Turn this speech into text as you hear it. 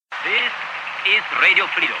This is Radio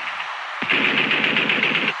Freedom.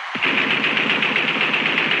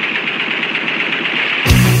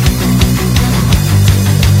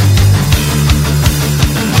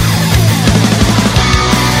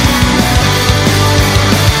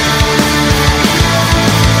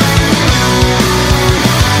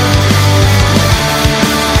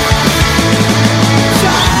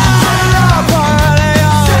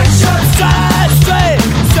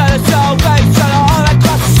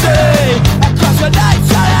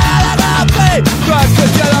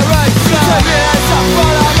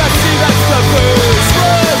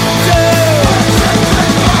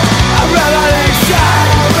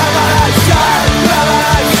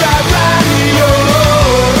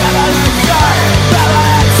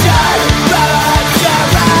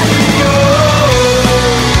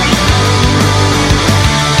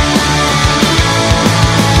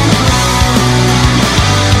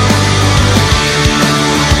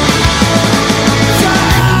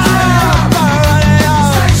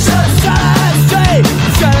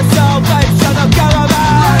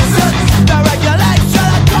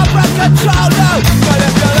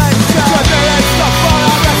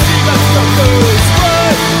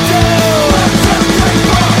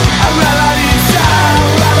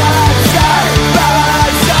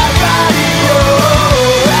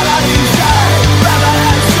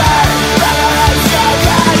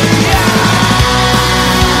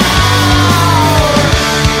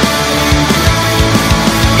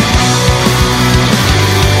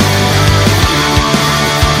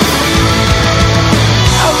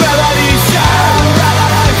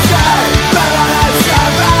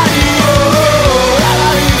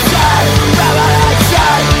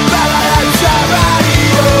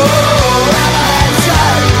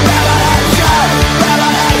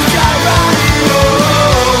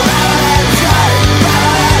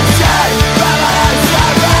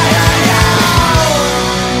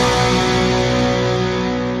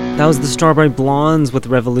 That was the Strawberry Blondes with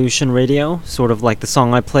Revolution Radio, sort of like the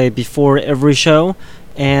song I play before every show,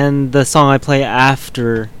 and the song I play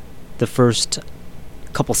after the first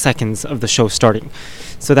couple seconds of the show starting.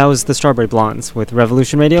 So that was the Strawberry Blondes with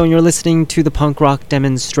Revolution Radio, and you're listening to the Punk Rock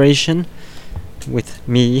Demonstration with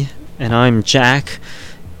me, and I'm Jack,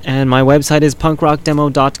 and my website is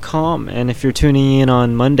punkrockdemo.com, and if you're tuning in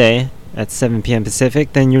on Monday at 7 p.m.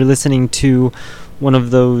 Pacific, then you're listening to one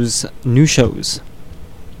of those new shows.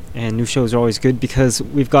 And new shows are always good because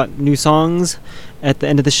we've got new songs at the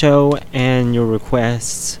end of the show and your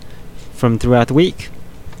requests from throughout the week.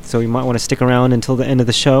 So you might want to stick around until the end of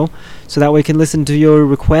the show so that way you can listen to your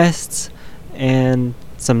requests and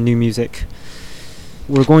some new music.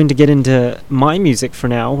 We're going to get into my music for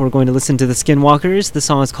now. We're going to listen to the Skinwalkers. The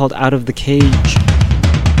song is called Out of the Cage.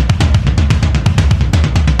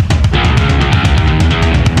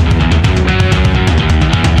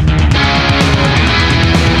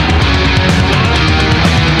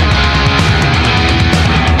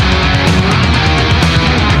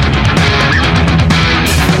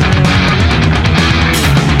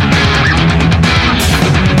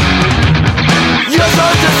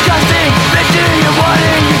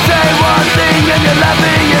 You're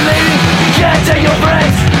laughing, you're leaving, you can't take your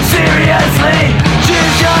breaks seriously.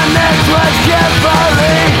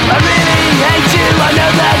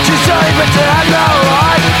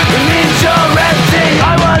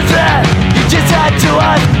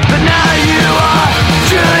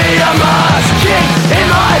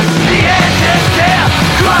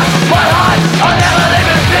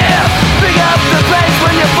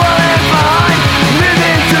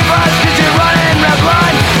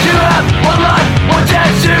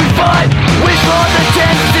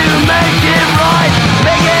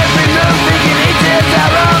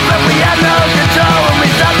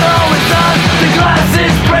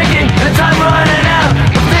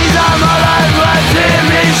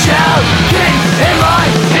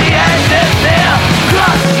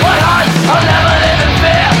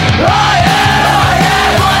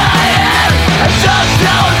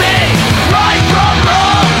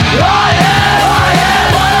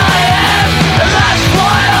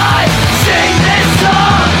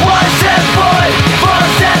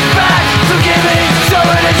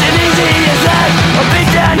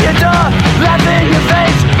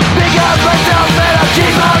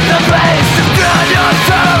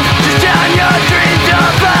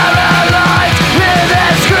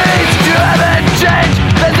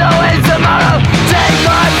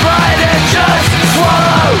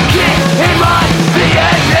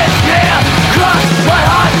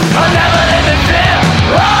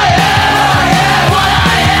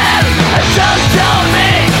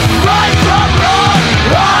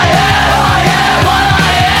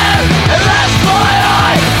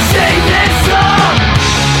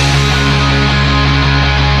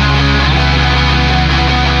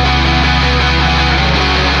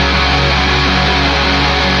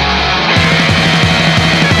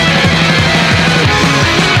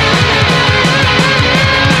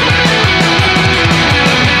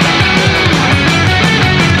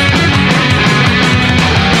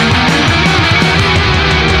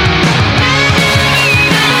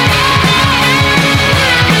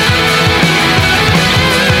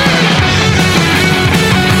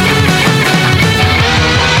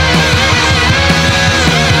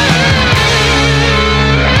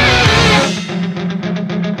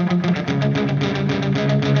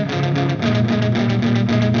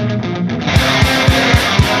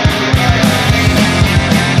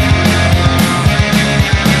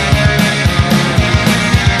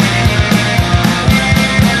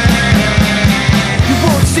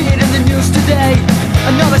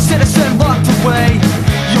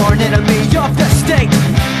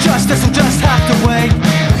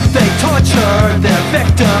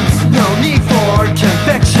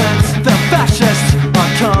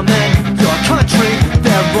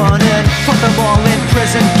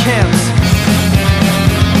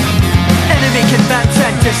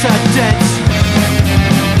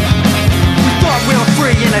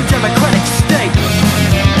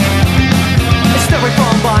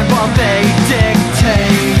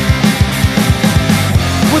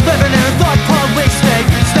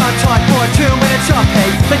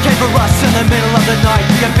 for us in the middle of the night.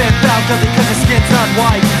 You've been found guilty cause your skin's not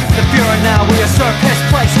white. The Fuhrer now will usurp his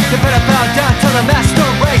place. You better bow down to the master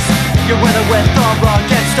race. You're whether with or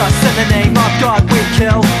against us. In the name of God we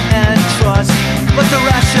kill and trust. Let the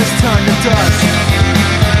ashes turn to dust.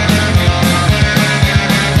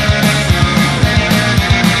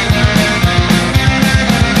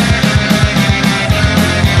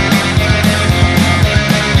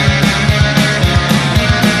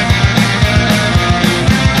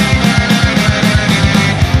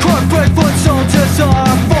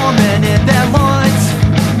 Are forming in their lines.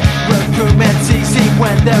 Recruitment's easy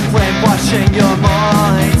when they're brainwashing your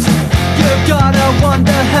minds. You gotta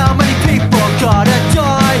wonder how many people gotta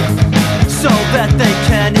die so that they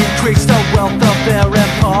can increase the wealth of their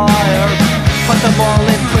empire. Put them all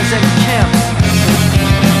in prison camps.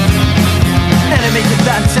 Enemy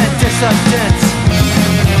combatants and dissidents.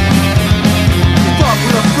 You thought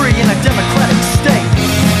we were free in a democratic state.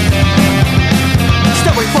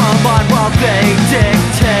 Still we fall in line while they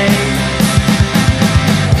dictate.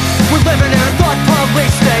 We're living in a thought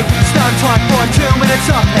police state. It's now time for 2 minutes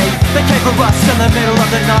of hate. They came for us in the middle of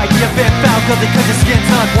the night. You've been found guilty cause your skin's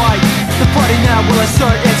not white. The party now will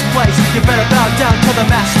assert its place. You better bow down to the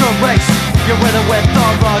master race. You're whether with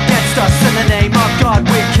or against us. In the name of God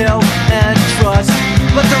we kill and trust.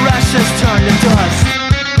 Let the ashes turn to dust.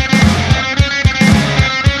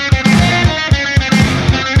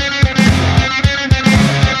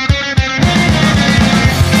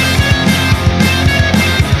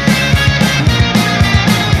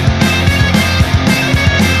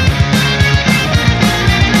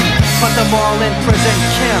 Them all in prison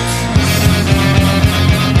camps.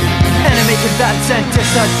 Enemy combatants and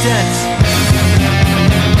dissidents.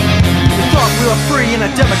 You thought we were free in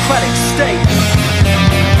a democratic state.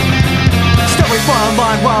 Still we fall in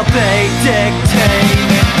line while they dictate.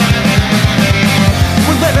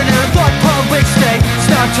 We're living in a thought police state. It's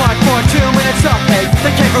now time for 2 minutes of hate.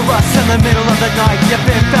 They came for us in the middle of the night. You've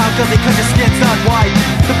been found guilty cause your skin's not white.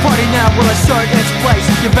 The party now will assert its place.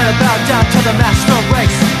 You better bow down to the master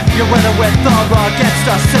race. You're whether with or against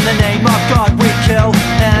us. In the name of God we kill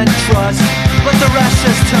and trust. Let the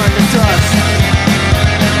ashes turn to dust.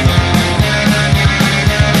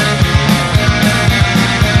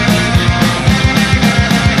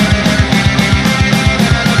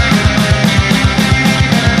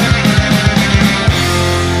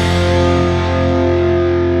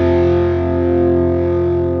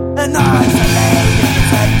 And isolated,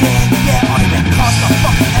 it's a thing. Yeah, I've been cast the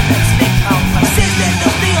fucking epic stick out. Places in the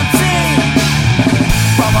DMC.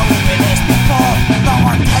 Probably released before. No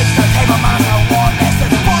one takes the table manners I want less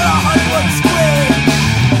than 400 screen.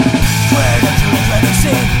 Clear the truth, let me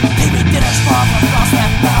see. TV dinners far from lost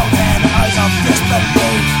and found and eyes of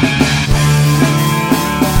disbelief.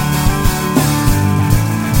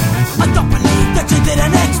 I don't believe that you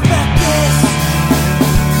didn't expect this.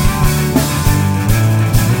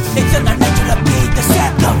 It's in the nature to be the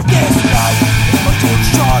set of this life. It's much too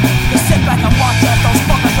short to sit back and watch as those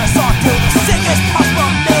fuckers resort to the sickest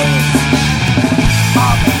possible means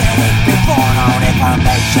of getting before on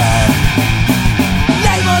information.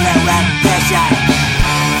 Label and rendition.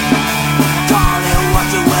 Call it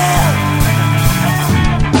what you will.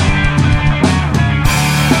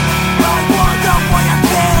 I wonder why I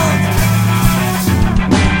killed.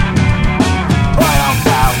 I don't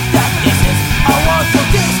doubt that this is I want to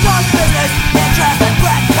discuss business, interest and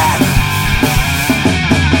breakfast.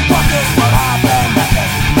 What is what happened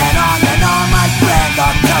and on my friend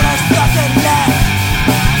until there's nothing left.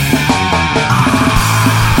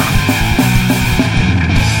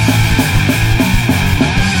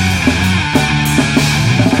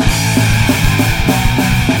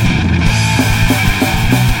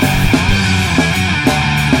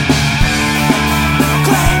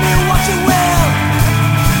 Claim it what you will.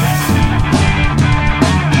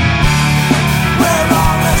 We're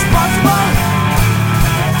all responsible.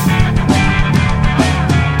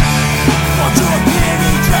 Want to appear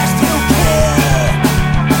dressed to kill.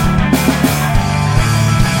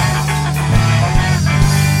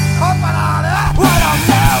 I don't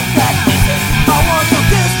know that this is I want to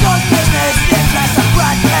discuss business, interest and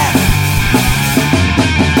broadcast.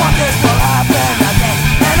 What this will happen again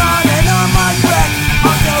and on my friend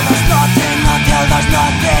until there's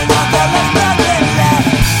nothing left.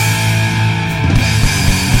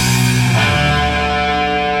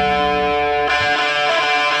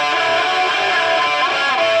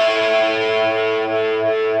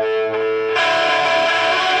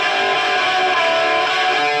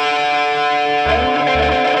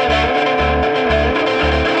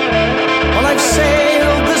 Well, I've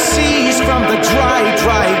sailed the seas from the dry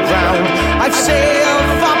ground. I've sailed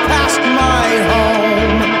for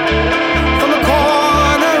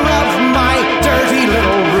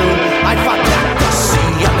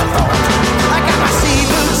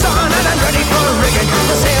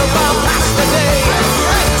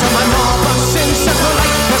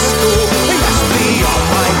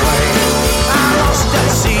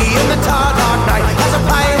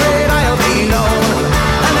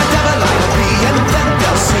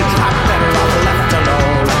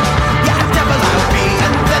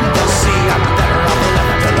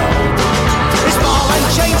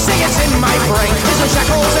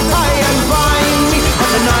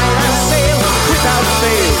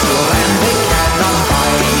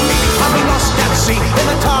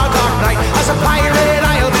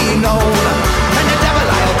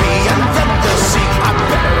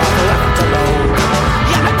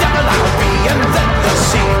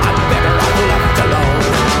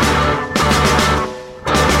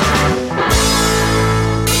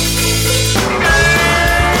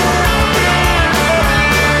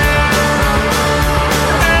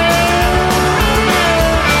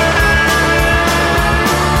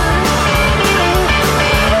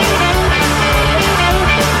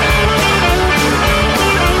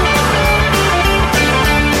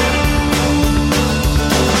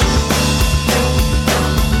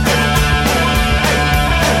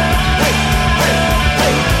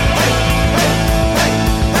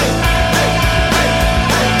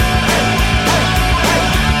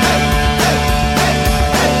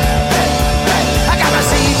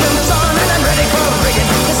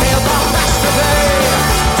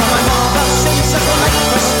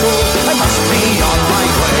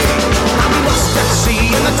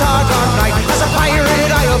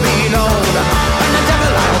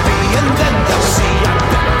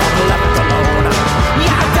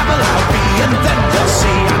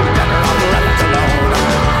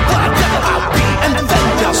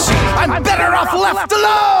left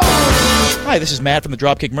alone. Hi, this is Matt from the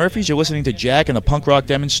Dropkick Murphys. You're listening to Jack and the Punk Rock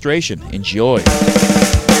Demonstration. Enjoy.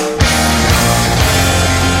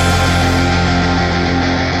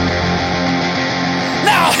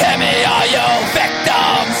 Now hear me, all you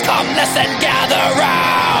victims. Come listen, gather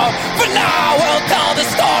round. For now we'll tell the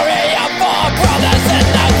story of four brothers in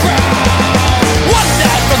the crowd. One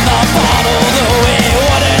died from the bottle, though he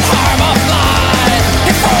wouldn't harm a fly.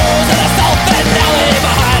 He froze in a sulphate alley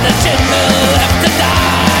behind a gin mill, left to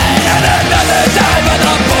die. And another died with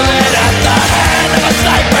a bullet at the hand of a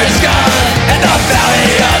sniper's gun. In the valley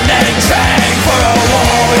unnamed train for a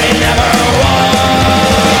war we never won.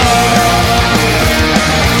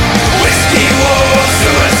 Whiskey war,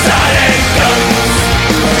 suicide and guns.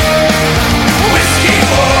 Whiskey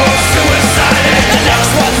war, suicide and guns. The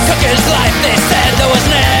next one took his life, they said there was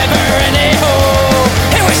never any hope.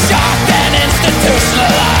 He was shocked and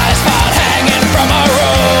institutionalized, found hanging from a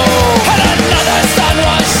rope. And another son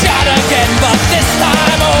was shot again, but this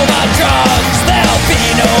time over drugs. There'll be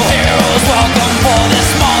no heroes welcome for this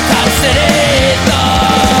small town city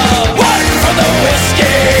thug. One for the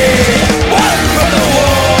whiskey, one for the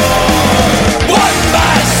war. One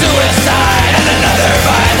by suicide and another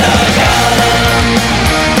by the gun.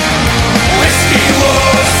 Whiskey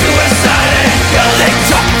war, suicide and guns. They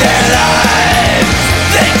took their lives,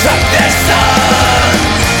 they took their sons.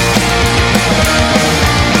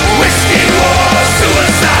 Whiskey war,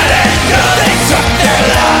 suicide and guns. They took their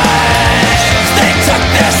lives, they took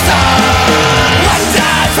their sons. One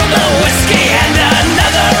died from the whiskey and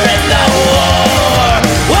another in the war.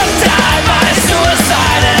 One died by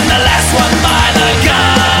suicide and the last one by the gun.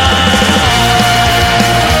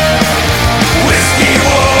 Whiskey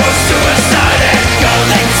war, suicide and guns.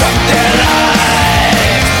 They took their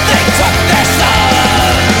lives, they took their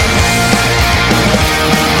sons.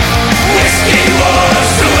 Whiskey war,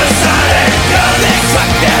 suicide and guns. They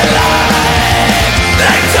took their lives,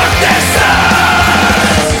 they took their sons.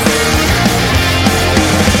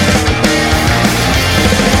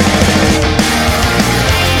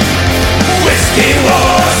 Whiskey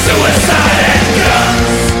war, suicide and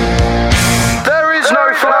guns. There is no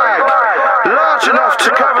flag large enough to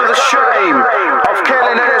cover the shame of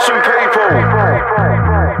killing innocent people.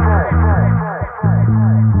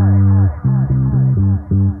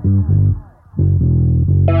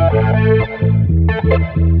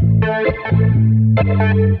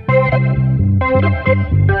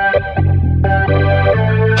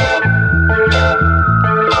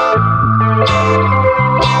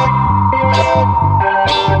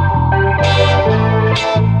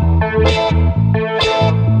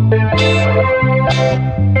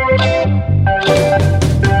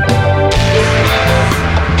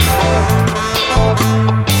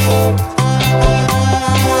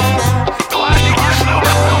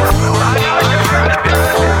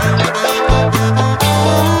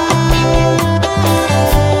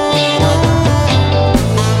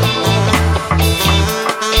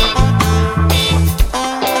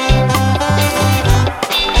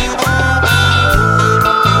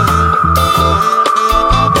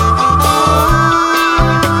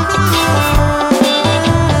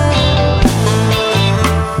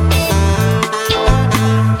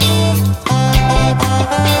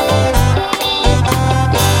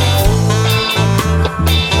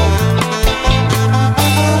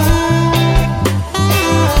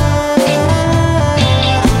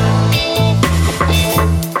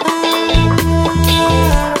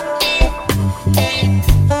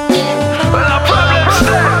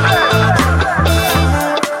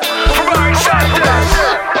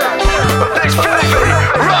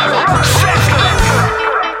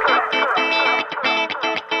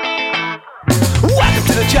 Welcome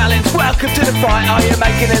to the challenge, welcome to the fight. Are you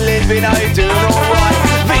making a living? Are you doing alright?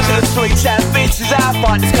 These are the sweets and this is our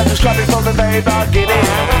fight. This comes scrubbing from the very beginning.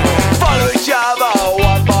 Follow each other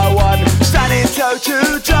one by one, standing toe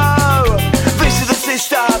to toe. This is the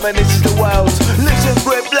system and this is the world. Listen,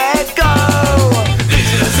 grip, let go. This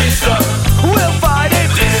is the system. We'll fight it.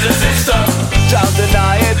 This is the system. Don't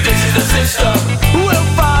deny it. This is the system. We'll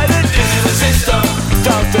fight it. This is the system.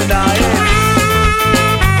 Don't deny it.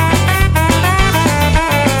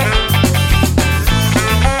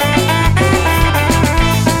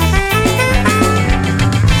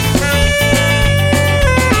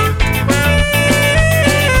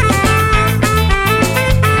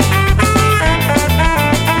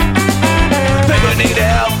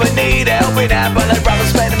 But they'd rather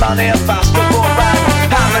spend money on fast broadband.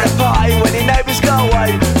 Having a party when your neighbours go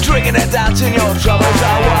away, drinking it down till your troubles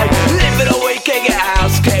away. Living a weekend, get a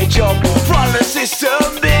house, get a job. Follow the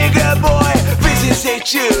system, bigger boy. This is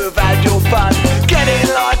it, you've had your fun. Get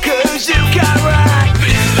in like 'cause you can run.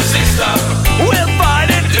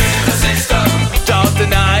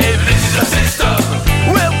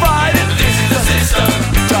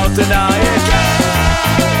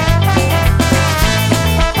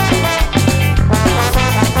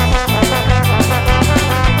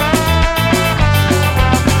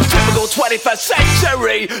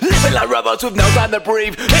 robots with no time to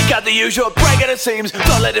breathe. It got the usual break at the seams.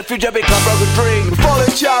 Don't let the future become broken dreams. Follow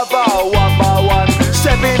each other one by one,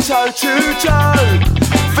 stepping toe to toe.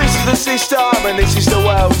 This is the system and this is the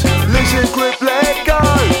world. Losing grip, let go.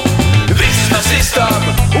 This is my system,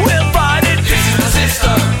 we'll fight it. This is the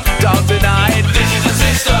system, don't deny it. This is the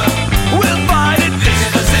system, we'll fight it. This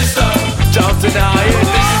is the system, don't deny it.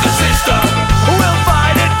 This is the system, we'll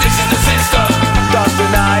fight it. This is the system, don't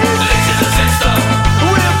deny it. This is the system,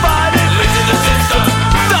 we'll fight it. This is the system,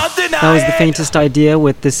 don't deny it. That was The Faintest Idea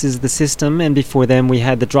with This Is the System, and before them we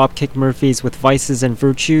had the Dropkick Murphys with Vices and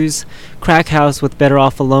Virtues, Crack House with Better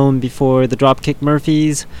Off Alone before the Dropkick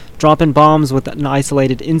Murphys, Droppin' Bombs with An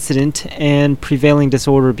Isolated Incident, and Prevailing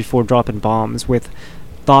Disorder before Droppin' Bombs with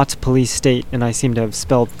Thought Police State, and I seem to have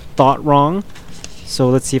spelled thought wrong, so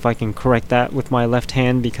let's see if I can correct that with my left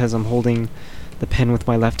hand because I'm holding the pen with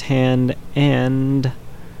my left hand, and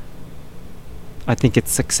I think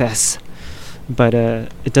it's success. But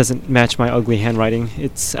it doesn't match my ugly handwriting.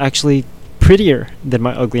 It's actually prettier than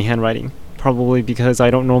my ugly handwriting, probably because I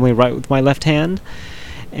don't normally write with my left hand.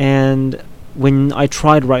 And when I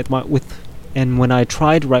tried write with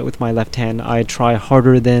my left hand, I try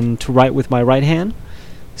harder than to write with my right hand.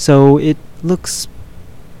 So it looks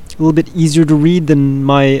a little bit easier to read than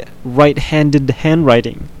my right-handed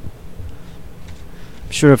handwriting.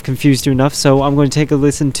 Sure I've confused you enough, so I'm going to take a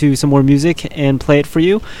listen to some more music and play it for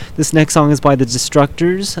you. This next song is by The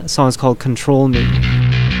Destructors. The song is called Control Me. Everyone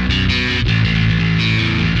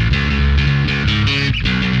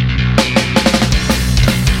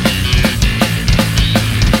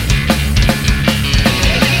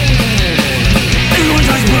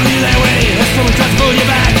tries to pull you their way, someone tries to pull you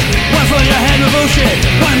back. Wanna fill your head with bullshit,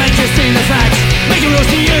 wanna make you see the facts. Make it rules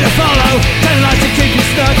to you to follow, telling lies to keep you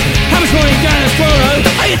stuck. How much more you gonna swallow?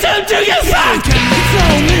 Are you too to get fuck?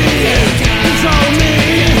 Control me, control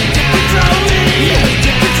me, control me,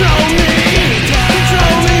 control me,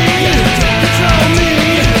 control me, control me,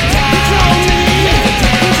 control me,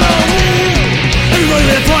 control me.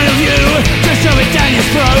 Everybody with a point of view, just shove it down your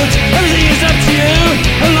throat. Everything is up to you,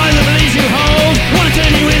 a line that believes you hold. Wanna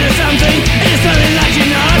turn you into something, into something that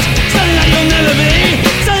you're not, something that you'll never be,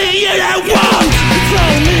 something you don't want.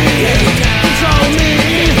 Control me, control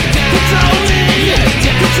me, control me,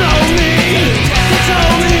 control me, control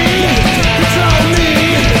me, control me,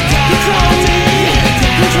 control me,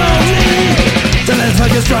 control me. Don't let the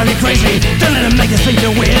fuckers drive you crazy, don't let them make you think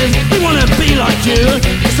you're weird. They wanna be like you,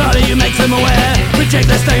 decided you make them aware. Reject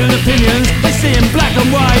their statement opinions, they see in black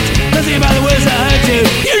and white. Don't think about the words that hurt you,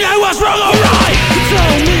 you know what's wrong or right.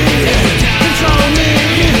 Control me, control me,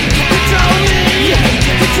 control me,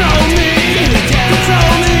 control me,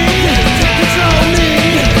 control me, control me, control me,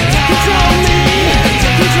 control me,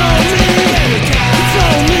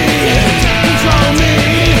 control me, control me, control me,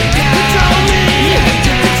 control me,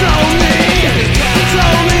 control me, control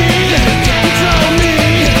me,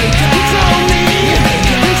 control me,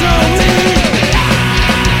 control me.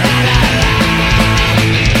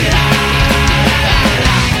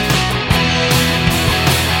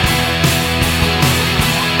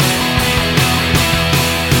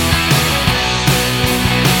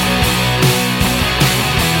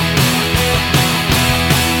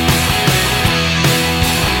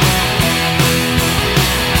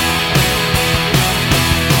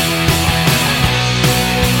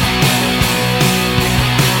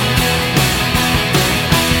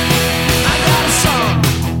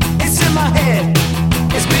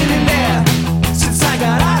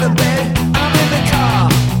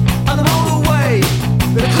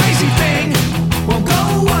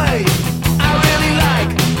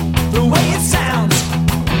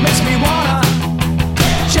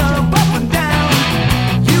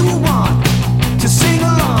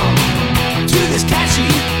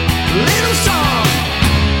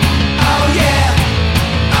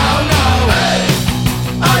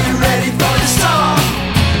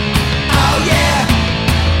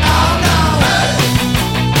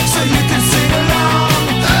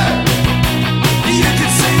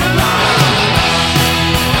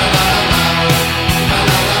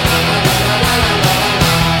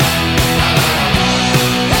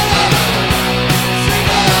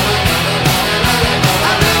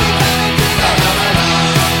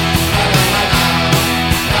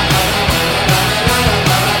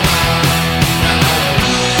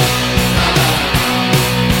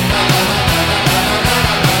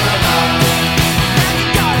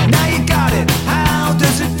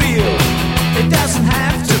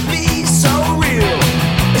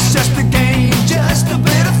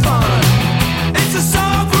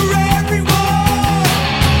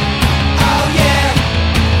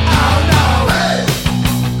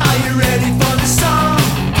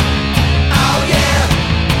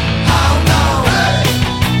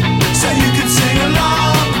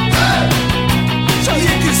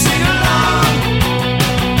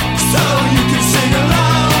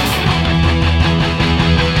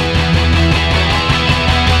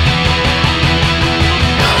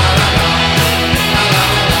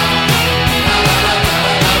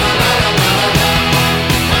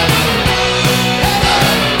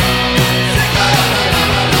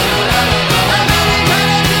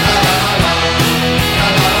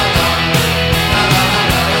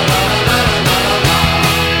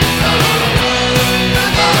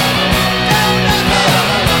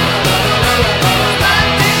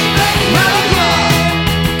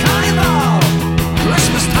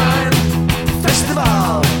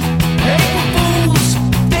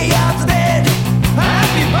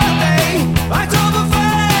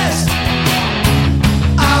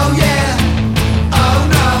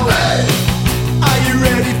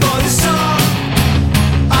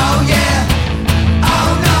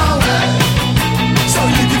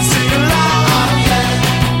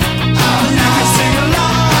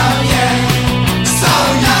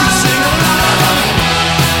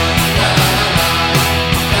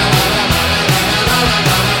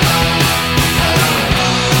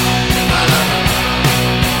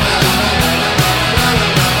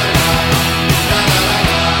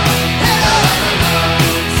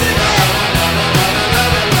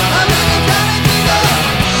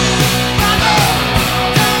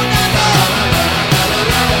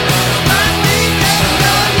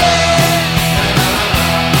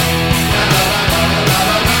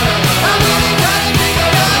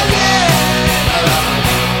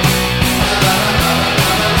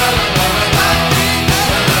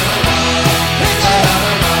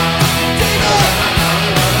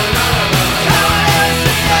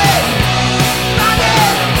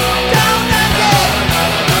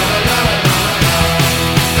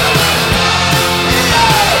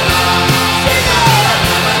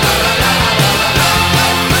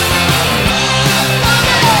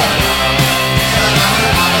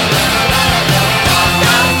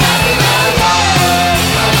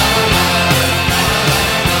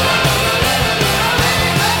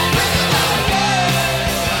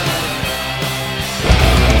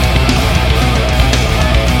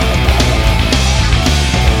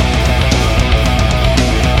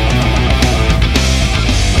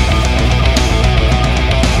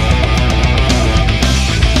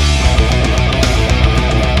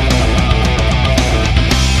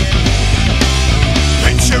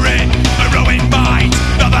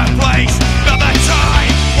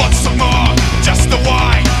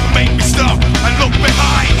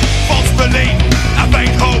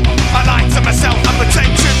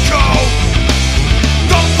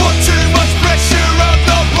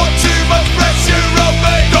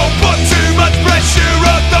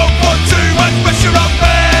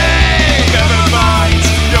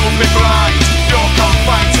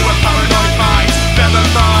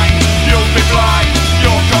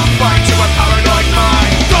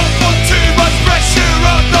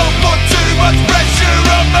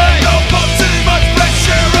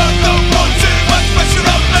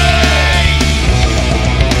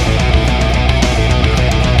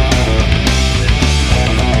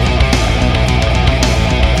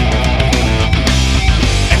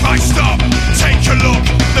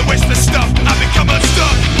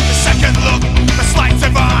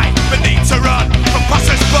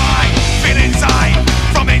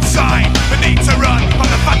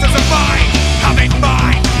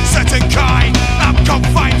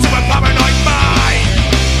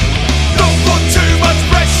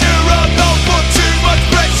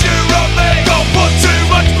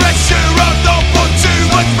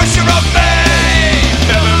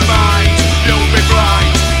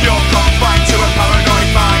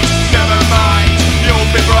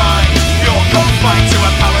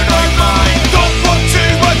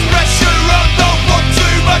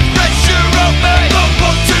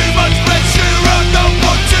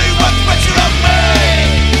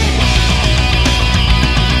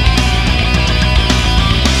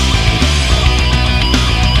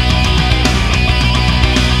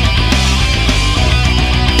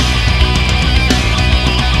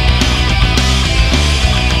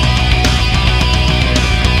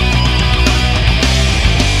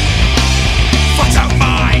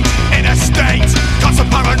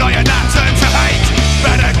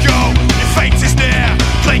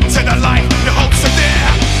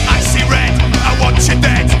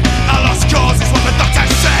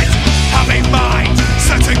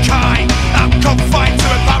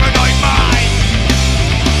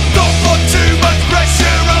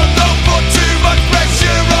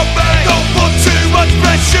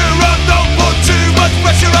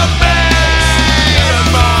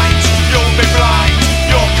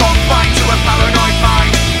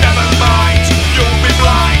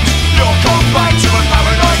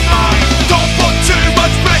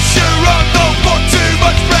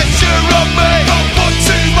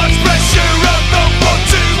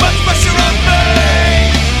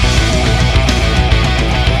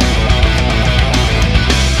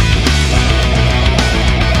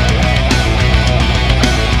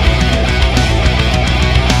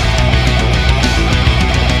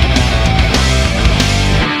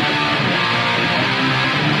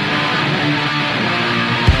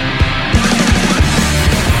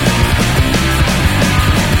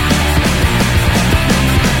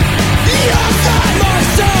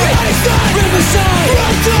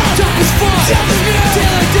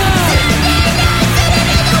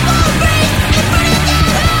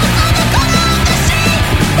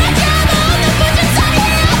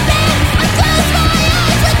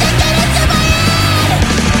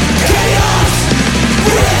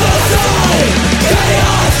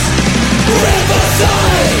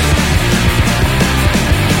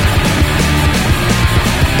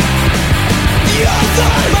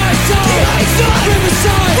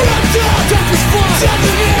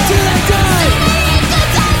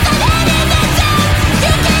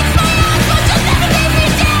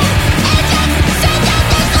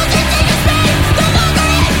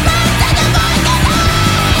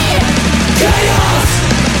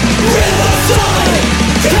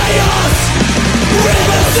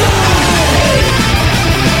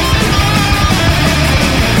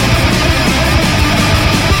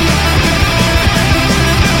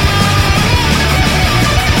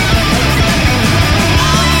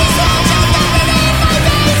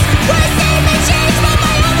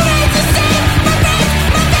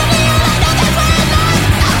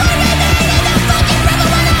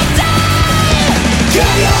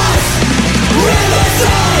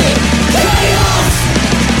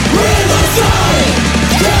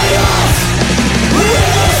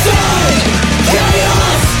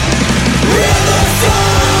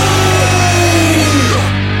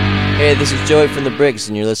 Hey, this is Joey from the Bricks,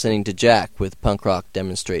 and you're listening to Jack with Punk Rock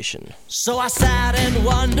Demonstration. So I sat and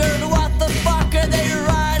wondered, what the fuck are they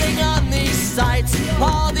writing on these sites?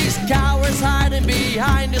 All these cowards hiding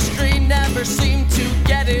behind a screen never seem to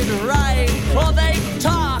get it right. Well, they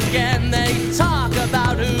talk and they talk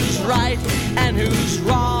about who's right and who's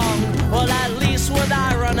wrong. Well, at least when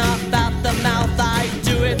I run off out the mouth, I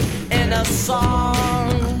do it in a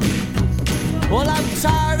song. Well, I'm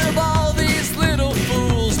tired of all these little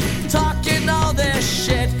fools talking all their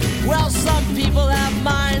shit. Well, some people have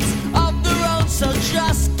minds of their own, so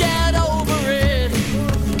just get over it.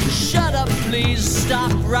 Shut up, please,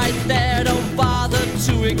 stop right there, don't bother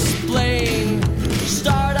to explain.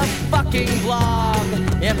 Start a fucking blog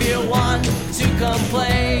if you want to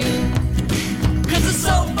complain. 'Cause it's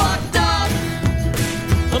so fucked up,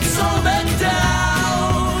 I'm so let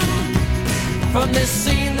down from this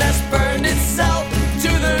scene that's burned itself to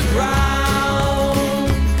the ground.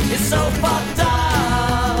 It's so fucked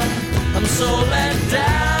up, I'm so let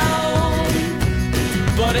down,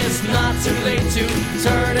 but it's not too late to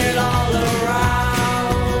turn it all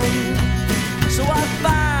around. So I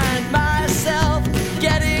find myself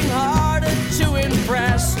getting harder to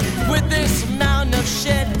impress with this mountain of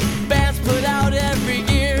shit bands put out every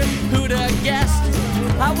year. Who'd have guessed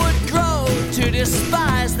I would grow to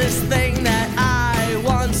despise this thing that I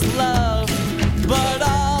once loved? But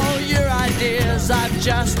all your ideas I've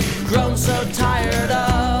just grown so tired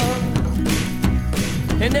of.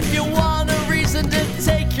 And if you want a reason to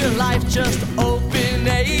take your life, just open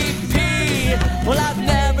AP. Well, I've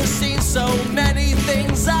never seen so many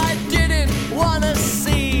things I didn't want to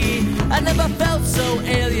see. I never felt so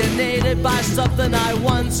alienated by something I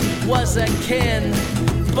once was akin,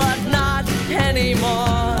 but not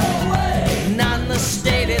anymore, not in the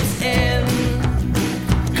state it's in.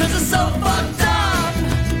 'Cause it's so fucked up,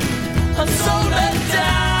 I'm so let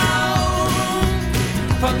down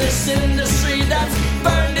from this industry that's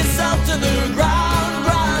burned itself to the ground,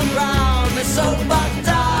 round, round. It's so fucked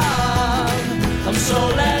up, I'm so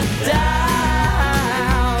let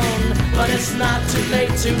down, but it's not too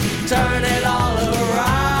late to turn it all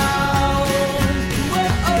around.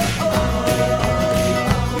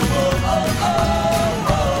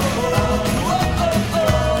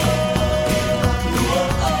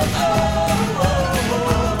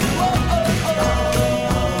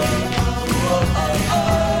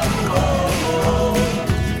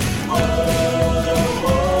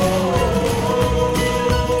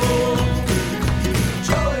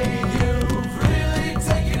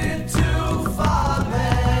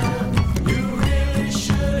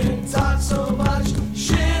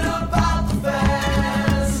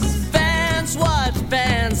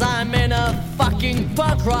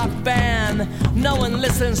 Punk rock band. No one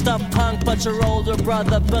listens to punk but your older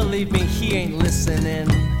brother. Believe me, he ain't listening.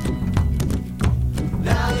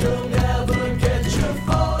 Now you'll never get your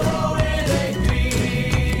photo in AP,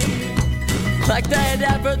 like they'd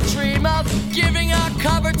ever dream of giving a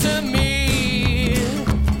cover to me.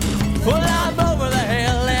 Well, I'm over the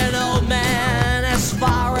hill and old man as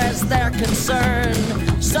far as they're concerned,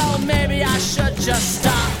 so maybe I should just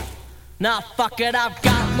stop. Nah, fuck it, I've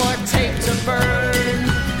got more tape to burn.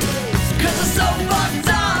 'Cause it's so fucked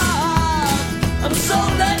up, I'm so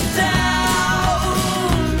let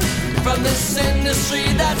down from this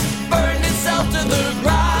industry that's burned itself to the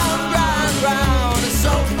ground, round, round. It's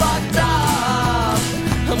so fucked up,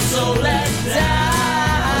 I'm so let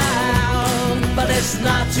down, but it's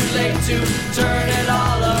not too late to turn it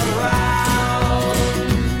all around.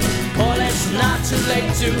 Well, it's not too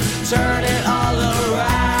late to turn it all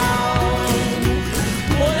around.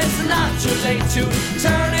 It's not too late to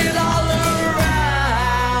turn it all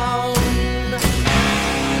around.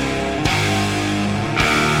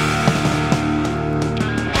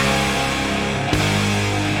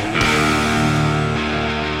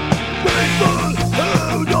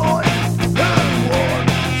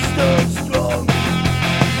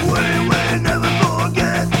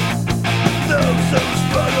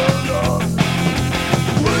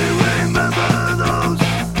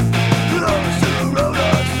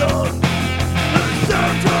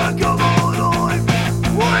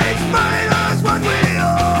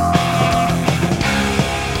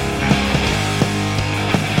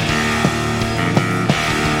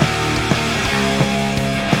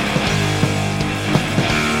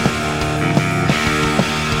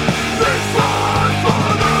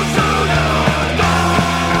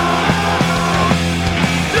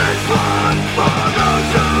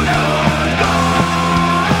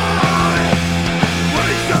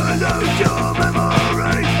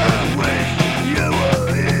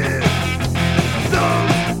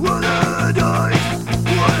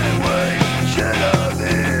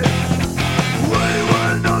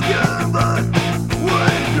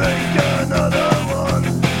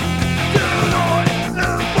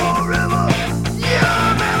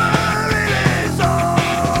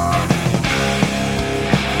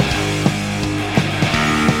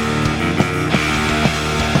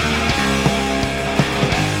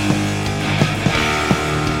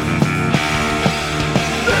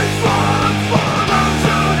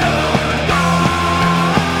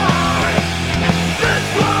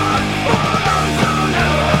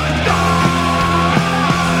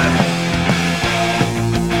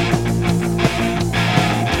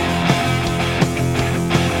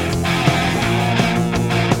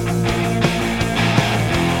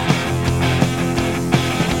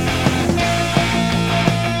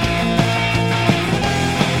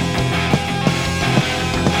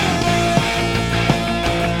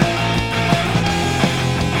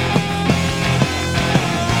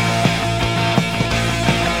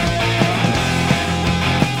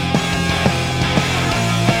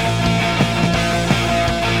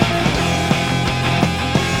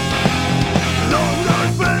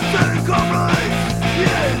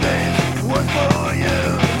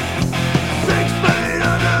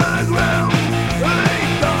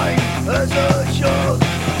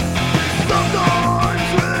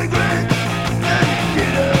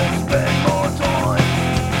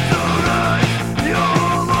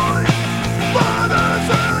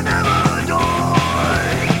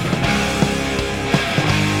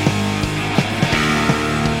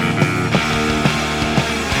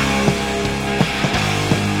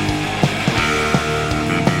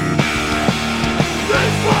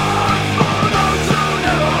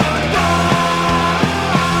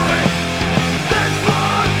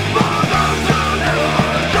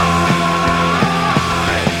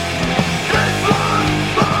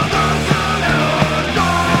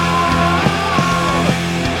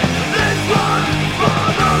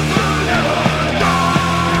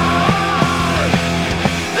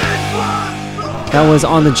 That was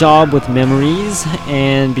On the Job with Memories,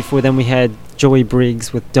 and before then we had Joey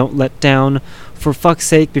Briggs with Don't Let Down, For Fuck's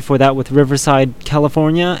Sake before that with Riverside,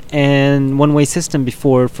 California, and One Way System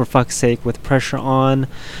before For Fuck's Sake with Pressure On,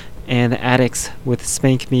 and the Addicts with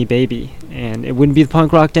Spank Me Baby. And it wouldn't be the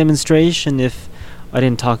punk rock demonstration if I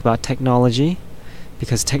didn't talk about technology,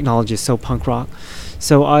 because technology is so punk rock.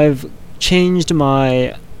 So I've changed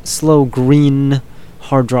my slow green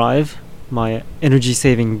hard drive, my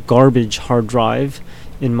energy-saving garbage hard drive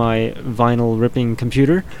in my vinyl ripping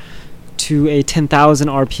computer, to a 10,000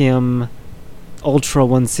 RPM Ultra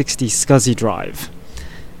 160 SCSI drive.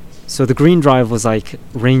 So the green drive was like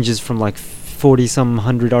ranges from like 40-some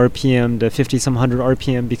hundred RPM to 50-some hundred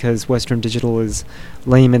RPM, because Western Digital is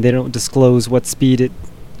lame and they don't disclose what speed it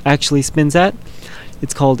actually spins at.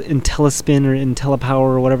 It's called IntelliSpin or IntelliPower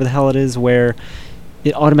or whatever the hell it is, where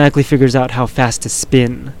it automatically figures out how fast to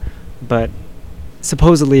spin, but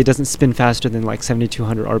supposedly it doesn't spin faster than like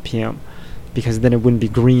 7,200 RPM, because then it wouldn't be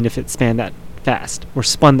green if it span that fast or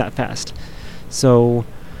spun that fast. So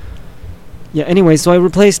yeah, anyway, so I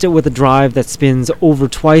replaced it with a drive that spins over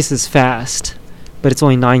twice as fast, but it's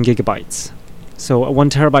only 9 gigabytes. So a 1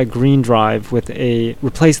 terabyte green drive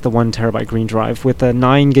replaced the 1 terabyte green drive with a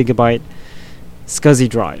 9 gigabyte SCSI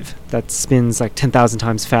drive that spins like 10,000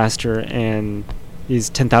 times faster and is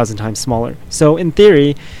 10,000 times smaller. So in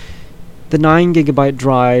theory, the 9 gigabyte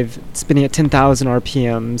drive spinning at 10,000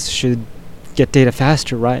 RPMs should get data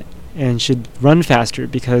faster, right? And should run faster,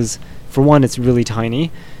 because for one, it's really tiny,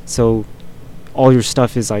 so all your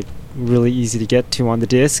stuff is like really easy to get to on the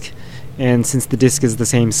disk. And since the disk is the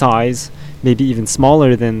same size, maybe even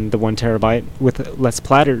smaller than the 1 terabyte with less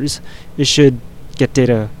platters, it should get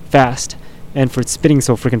data fast. And for it spinning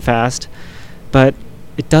so freaking fast, but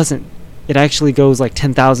it doesn't. It actually goes like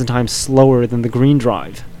 10,000 times slower than the green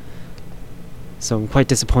drive. So I'm quite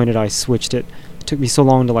disappointed I switched it. It took me so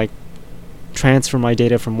long to like transfer my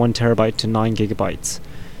data from 1 terabyte to 9 gigabytes.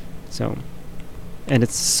 So, and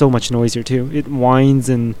it's so much noisier too. It whines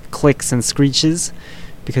and clicks and screeches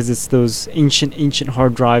because it's those ancient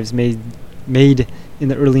hard drives made in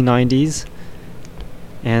the early 90s,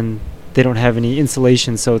 and they don't have any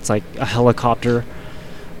insulation, so it's like a helicopter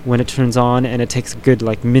when it turns on, and it takes a good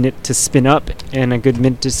like minute to spin up and a good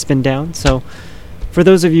minute to spin down. So for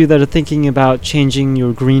those of you that are thinking about changing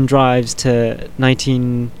your green drives to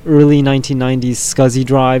early 1990s SCSI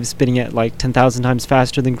drives spinning at like 10,000 times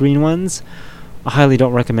faster than green ones, I highly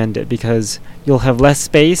don't recommend it, because you'll have less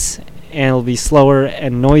space and it'll be slower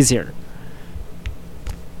and noisier.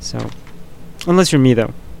 So unless you're me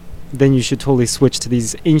though, then you should totally switch to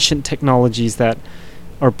these ancient technologies that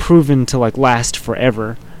are proven to like last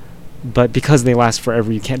forever, but because they last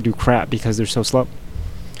forever you can't do crap because they're so slow.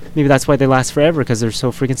 Maybe that's why they last forever, because they're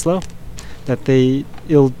so freaking slow that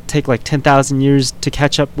it'll take like 10,000 years to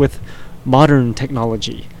catch up with modern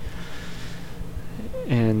technology.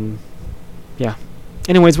 And yeah,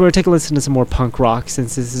 anyways, we're going to take a listen to some more punk rock,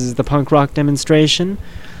 since this is the punk rock demonstration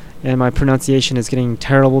and my pronunciation is getting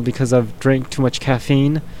terrible because I've drank too much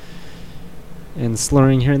caffeine and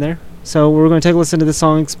slurring here and there. So we're going to take a listen to the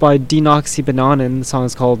songs by Denoxy Banana, and the song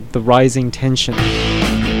is called The Rising Tension.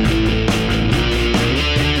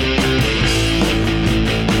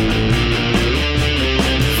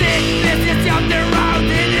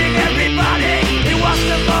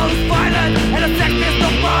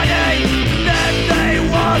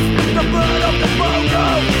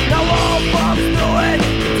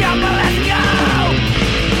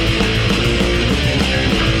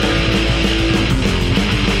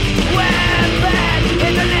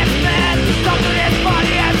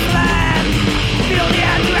 Feel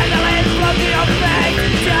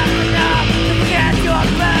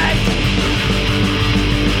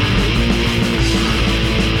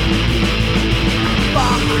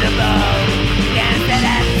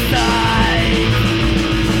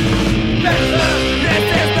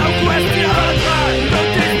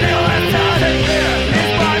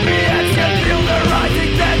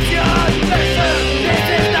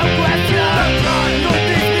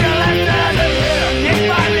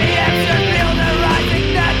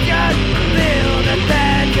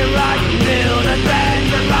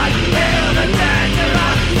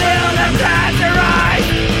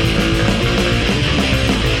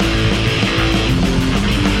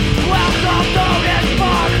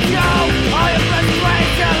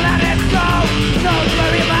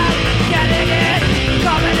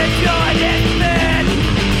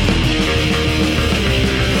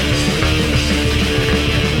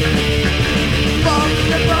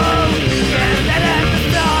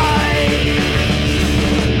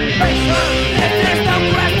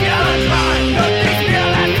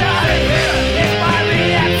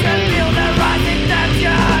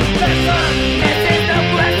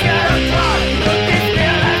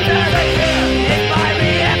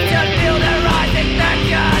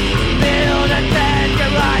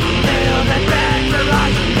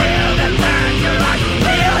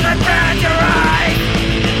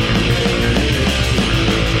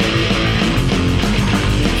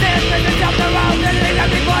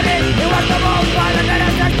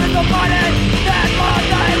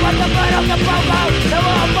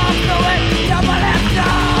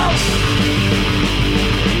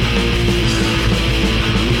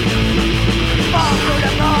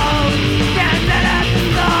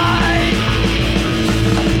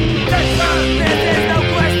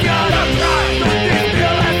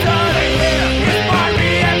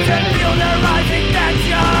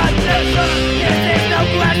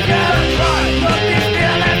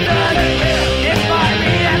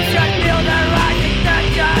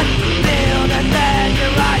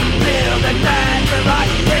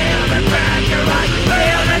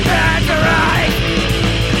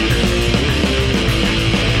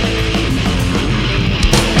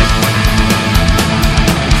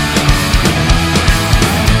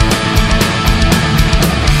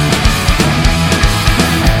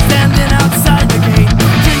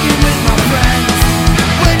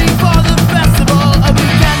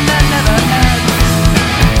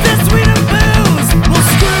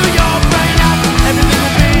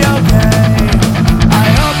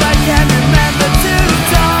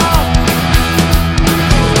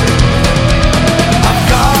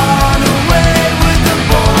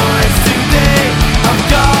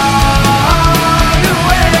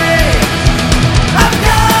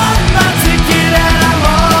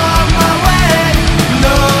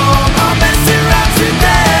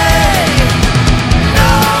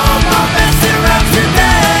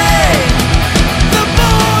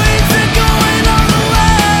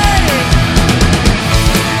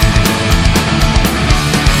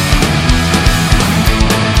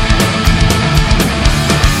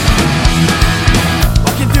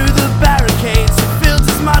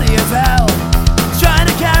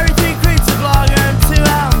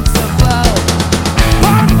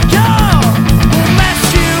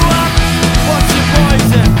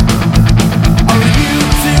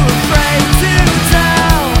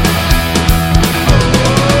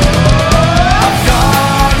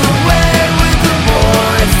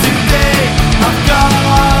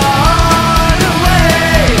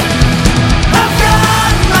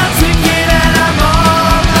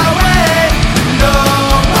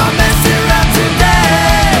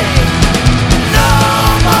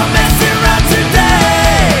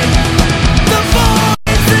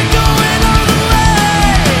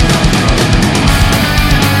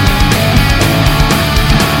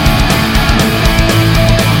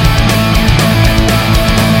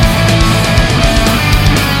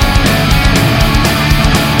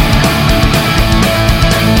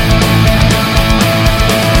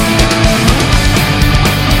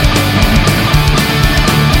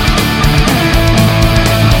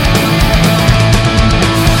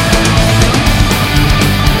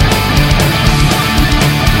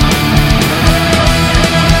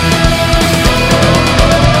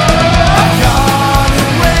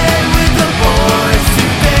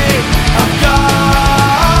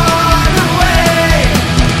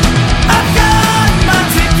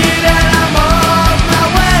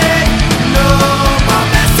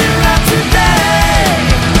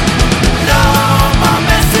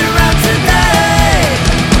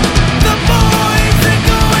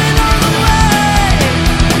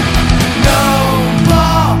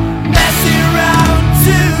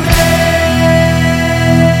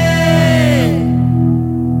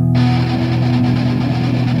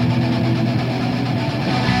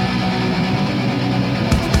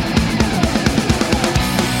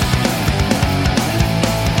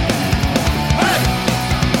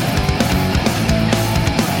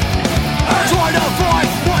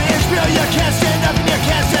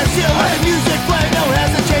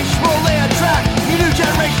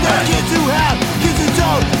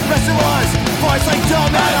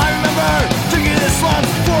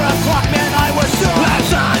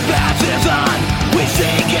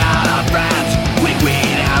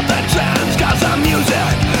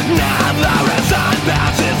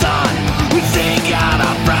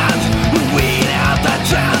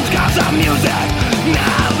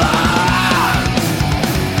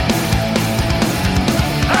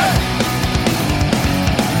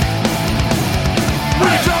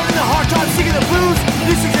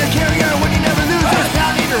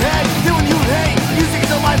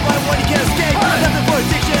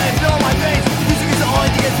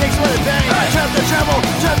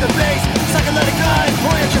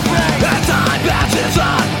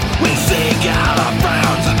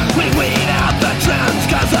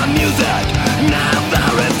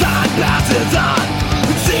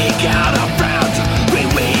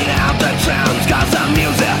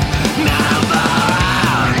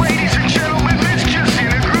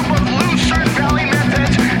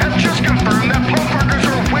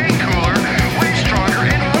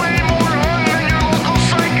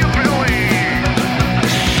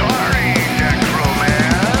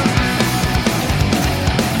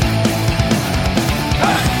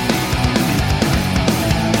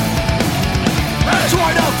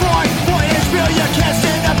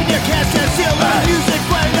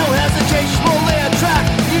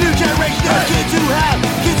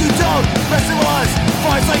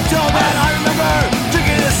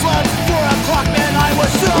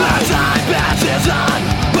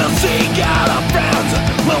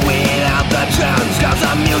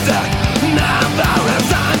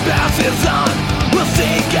is on. We'll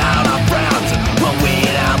seek out our friends. We'll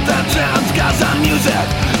weed out the trends, cause the music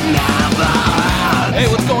never ends. Hey,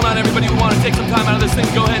 what's going on, everybody? We want to take some time out of this thing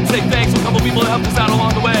to go ahead and say thanks to a couple people that helped us out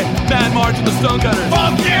along the way. Bad March and the Stonecutters.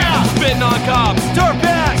 Fuck yeah! Spitting on Cops.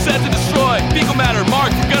 Dirtbag. Set to Destroy. Fecal Matter. Mark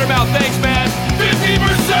from Guttermouth. Thanks, man.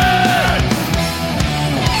 50%!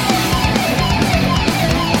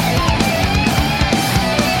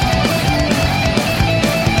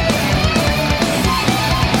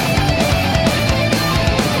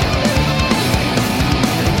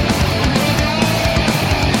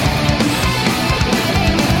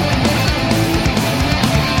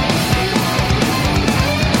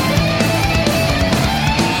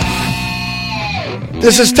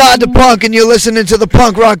 This is Todd the Punk, and you're listening to the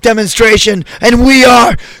Punk Rock Demonstration, and we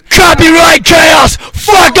are Copyright Chaos!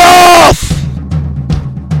 Fuck off!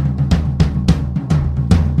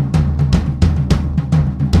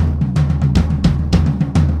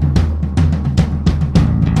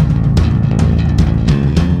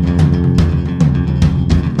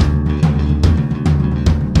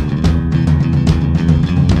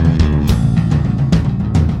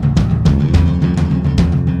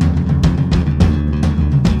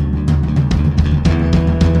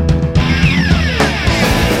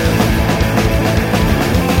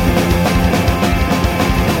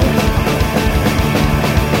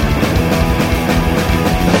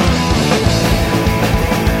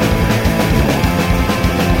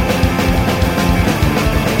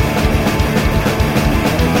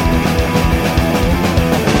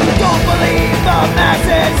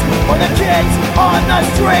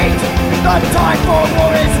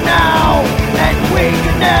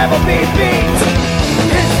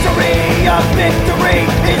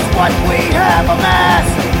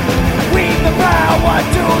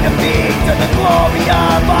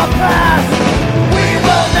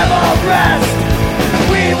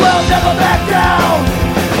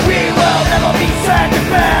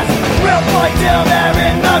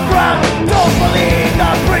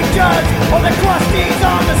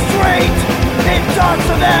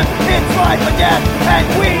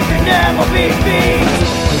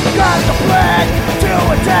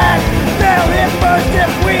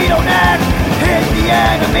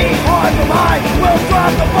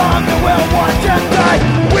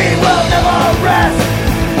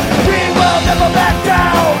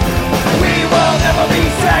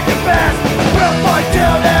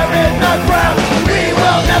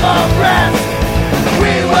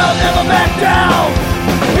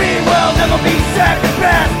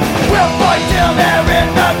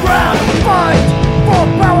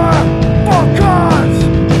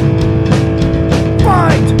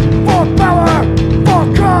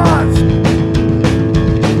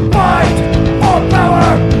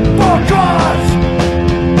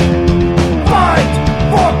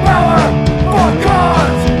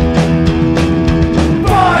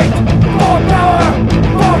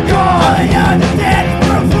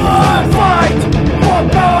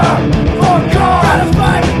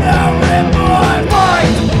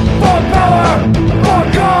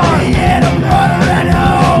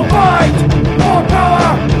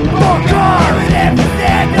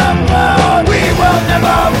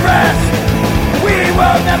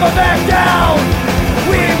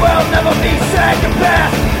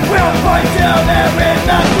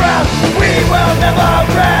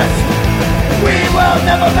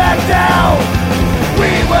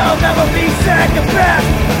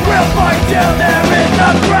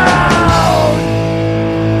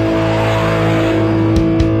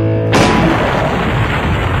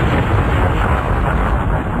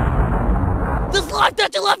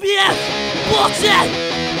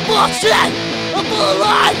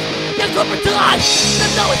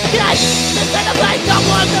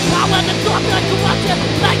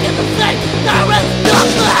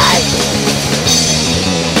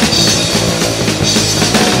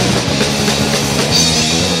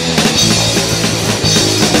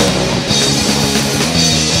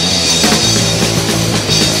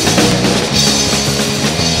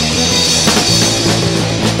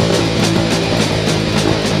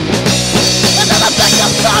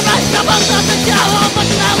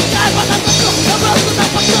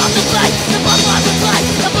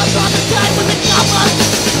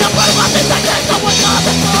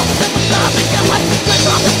 The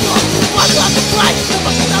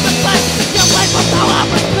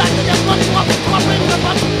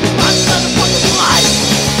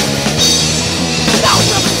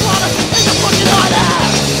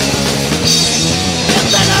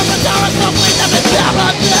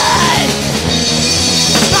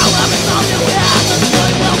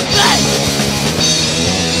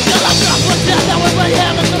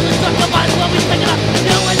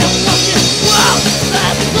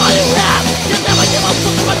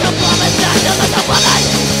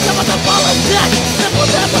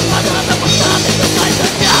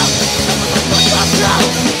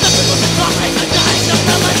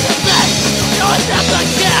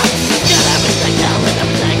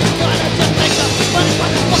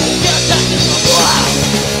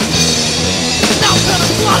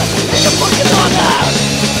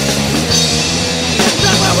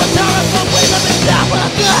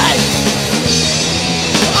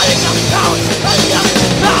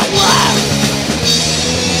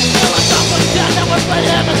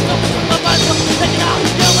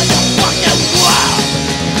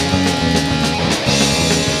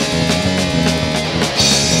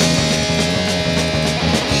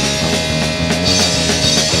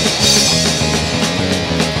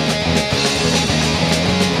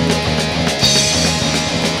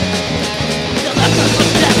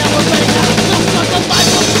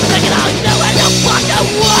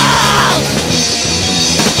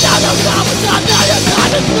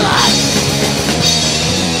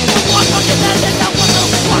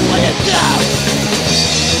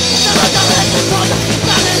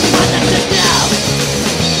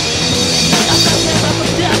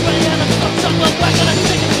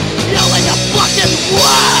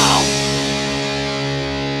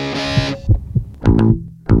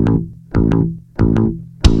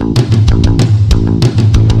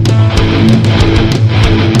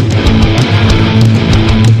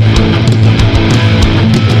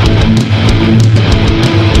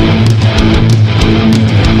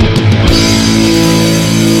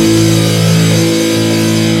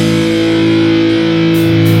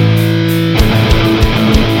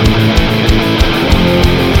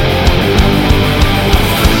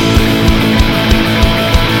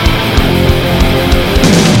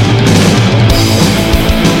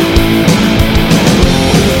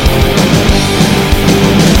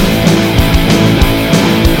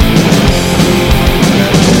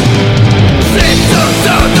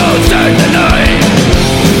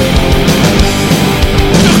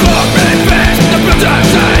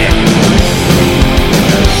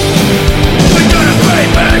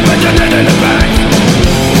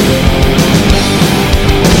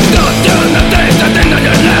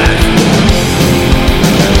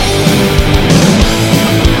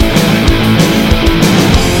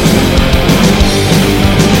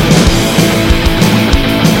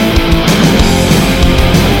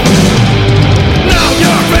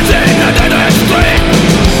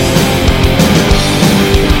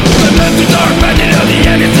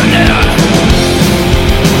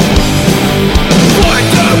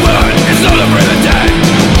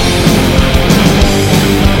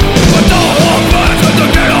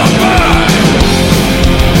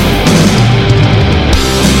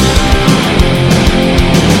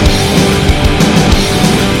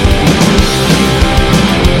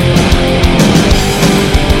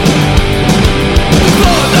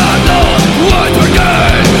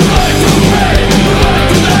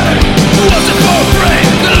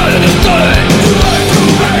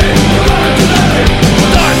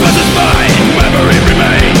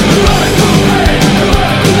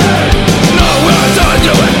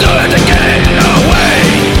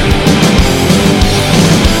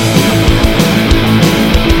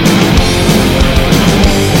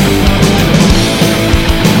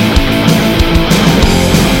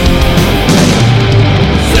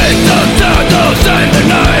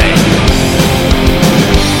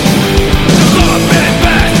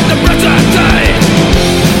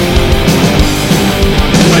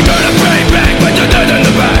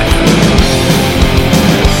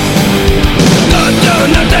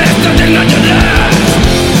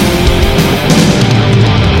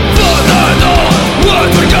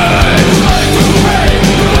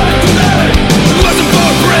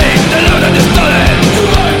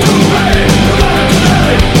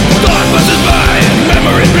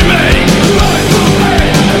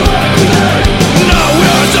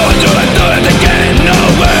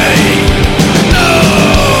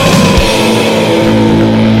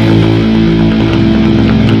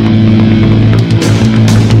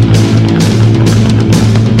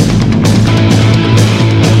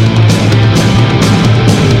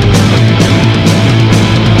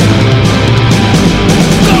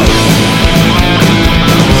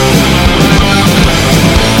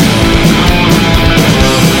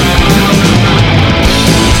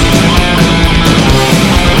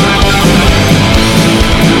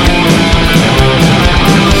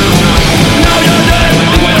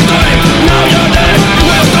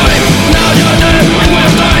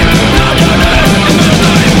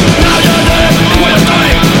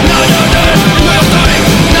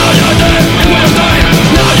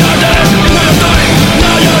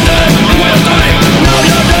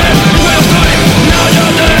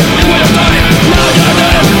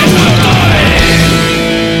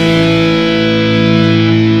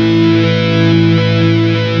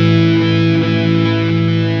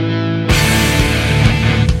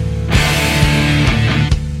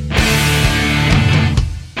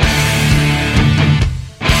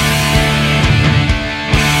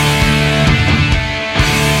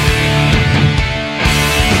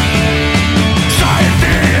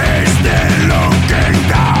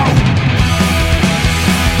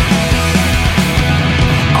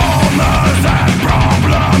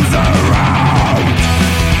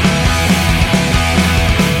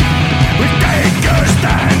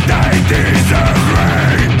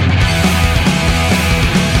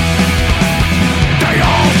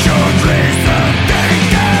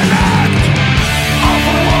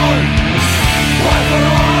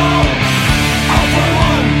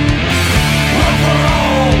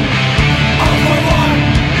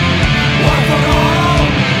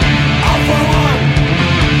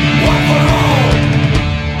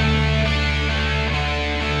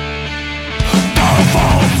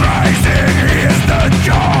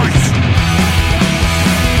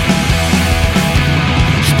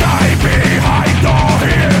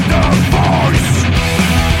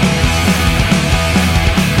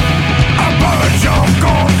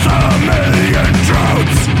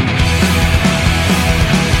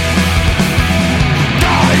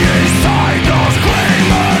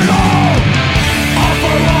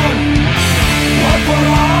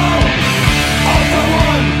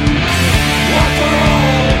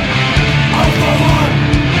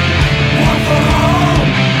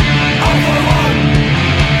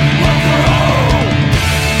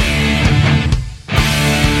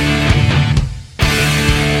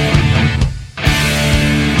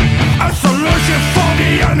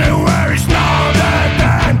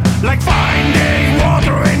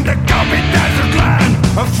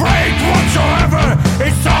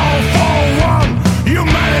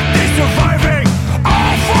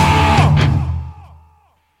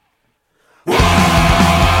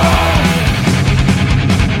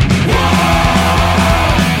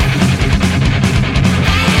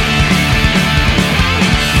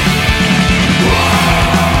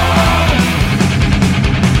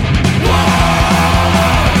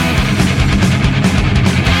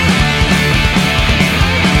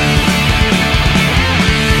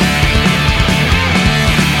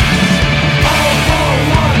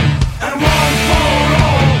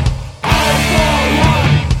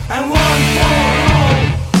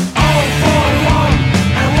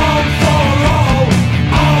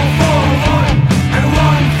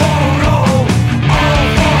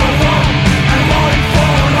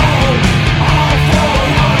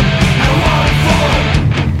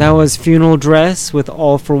That was Funeral Dress with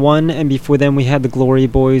All For One, and before them we had the Glory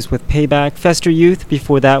Boys with Payback. Fester Youth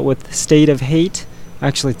before that with State of Hate.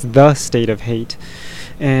 Actually, it's The State of Hate.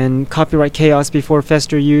 And Copyright Chaos before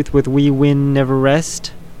Fester Youth with We Win Never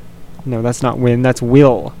Rest. No, that's not win, that's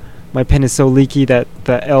will. My pen is so leaky that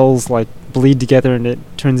the L's like bleed together and it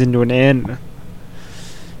turns into an N.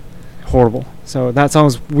 Horrible. So that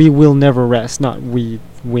song's We Will Never Rest, not We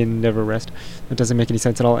Win Never Rest. That doesn't make any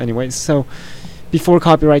sense at all anyways. So before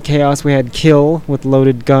Copyright Chaos we had Kill with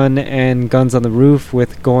Loaded Gun and Guns on the Roof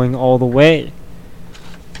with Going All the Way.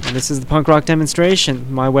 And this is the punk rock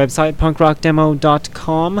demonstration. My website,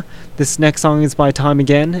 punkrockdemo.com. This next song is by Time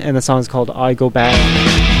Again, and the song is called I Go Back.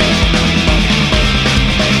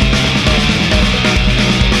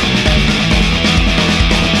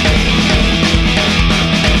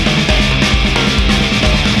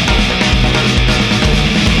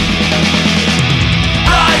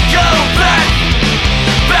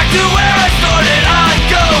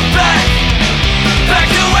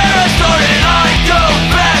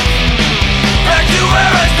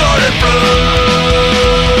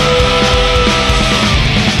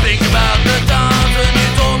 Think about the times when you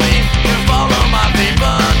told me to follow my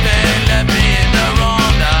people, they led me in the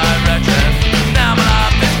wrong direction. Now my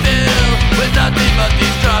life is filled with nothing but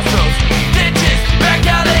these crossroads, ditches, back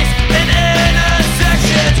alleys, and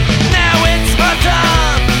intersections. Now it's my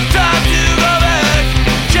time to go back,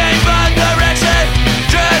 change my direction,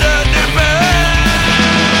 tread a new path.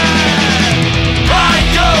 I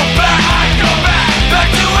go back, back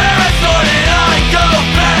to where I started. I go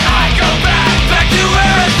back, back to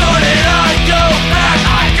where I started. I go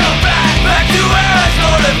back to where I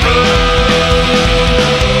started from.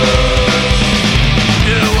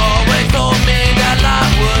 You always told me that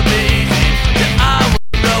life would be easy, that I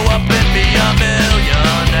would grow up and be a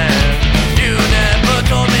millionaire. You never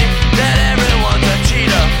told me that everyone's a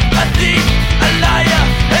cheater, a thief, a liar,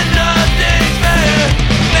 and nothing's fair.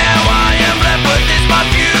 Now I am left with this, my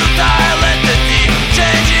futile entity,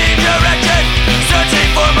 changing direction, searching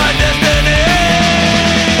for my destiny.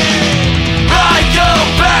 I go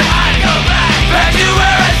back, back to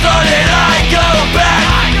where I started. I go back,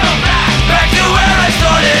 back to where I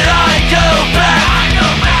started. I go back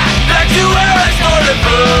to where I started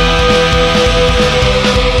from.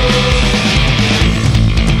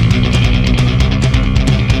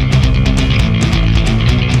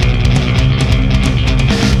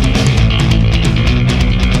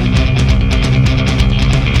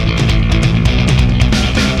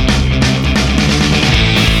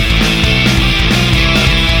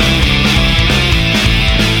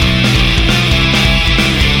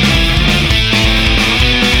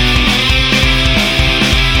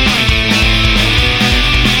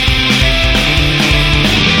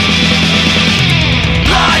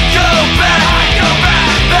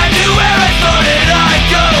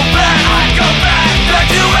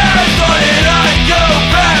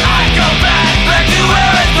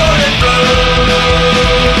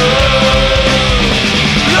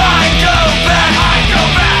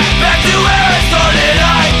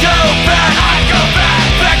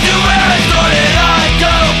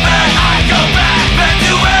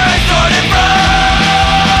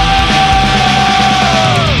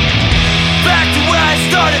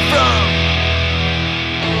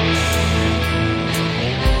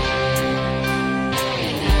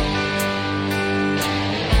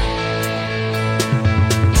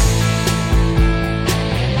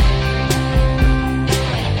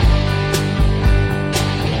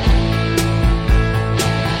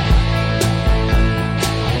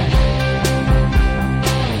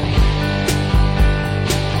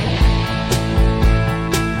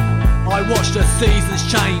 I watch the seasons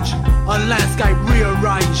change, a landscape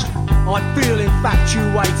rearranged. I feel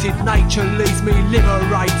infatuated, nature leaves me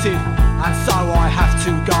liberated. And so I have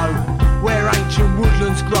to go where ancient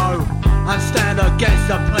woodlands grow and stand against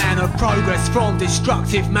the plan of progress from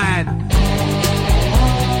destructive man.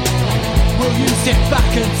 Will you sit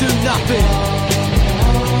back and do nothing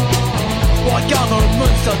while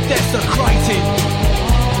governments are desecrated?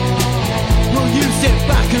 Will you sit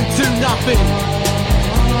back and do nothing?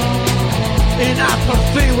 In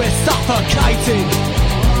apathy we're suffocating.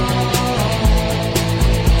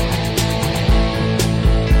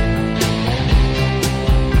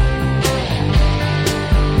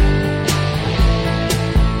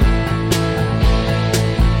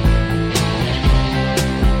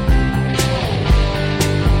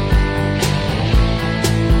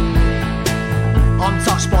 I'm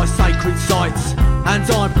touched by sacred sites and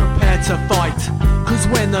I'm prepared to fight. Cause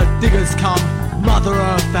when the diggers come, Mother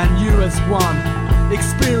Earth and you as one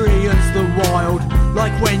experience the wild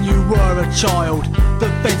like when you were a child. The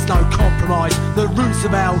fence no compromise, the roots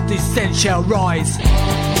of our descent shall rise.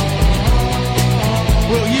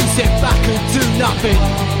 Will you sit back and do nothing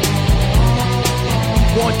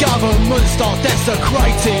while government start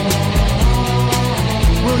desecrating?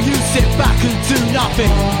 Will you sit back and do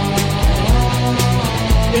nothing?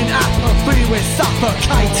 In apathy we're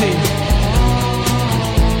suffocating.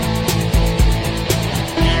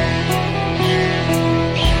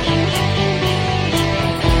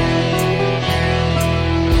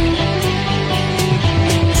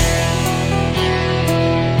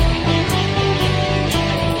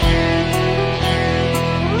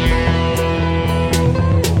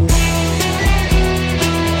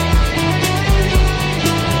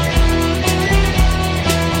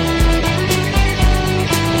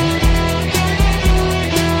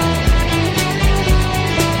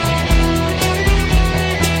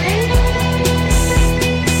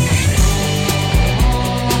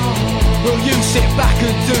 Sit back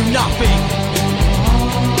and do nothing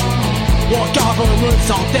while governments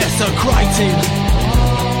are desecrating?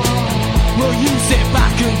 Will you sit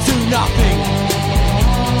back and do nothing?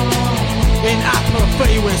 In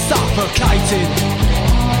apathy we're suffocating.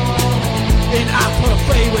 In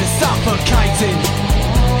apathy we're suffocating.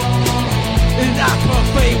 In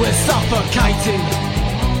apathy we're suffocating.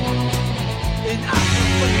 In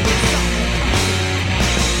apathy we're suffocating.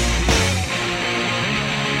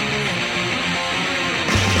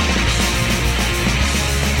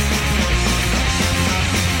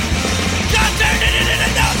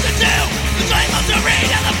 To read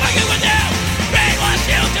and the fucking with you. Brainwash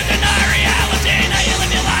you to deny reality. Now you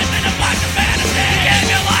live your life in a box of fantasy. You gave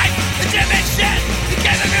your life, the timid shit. You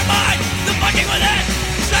gave him your mind, the fucking with it.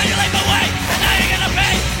 You signed your life away, and now you're gonna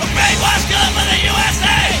pay a brainwash killer for the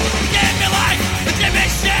USA. You gave your life, the timid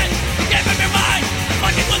shit. You gave him your mind, the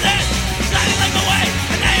fucking with it. You signed your life away,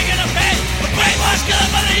 and now you're gonna pay a brainwash killer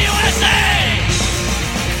for the USA.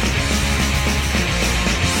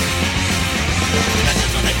 This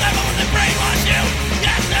is what they say when they brainwash you.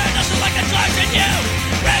 Yes, they're nothing like a drugs in you.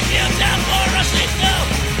 Break you down for a sleep too.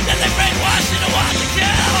 Then they brainwash you to want to kill.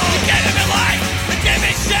 You gave him your life, the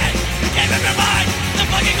demon shit. You gave him your mind, they're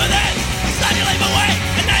fucking with it. You signed your life away,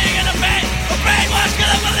 and now you're gonna pay a brainwash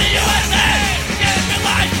killer for the USA. You gave him your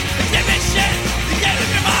life, the demon shit. You gave him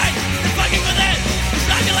your mind, they're fucking with it. You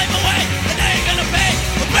signed your life away, and now you're gonna pay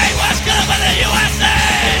a brainwash killer for the USA.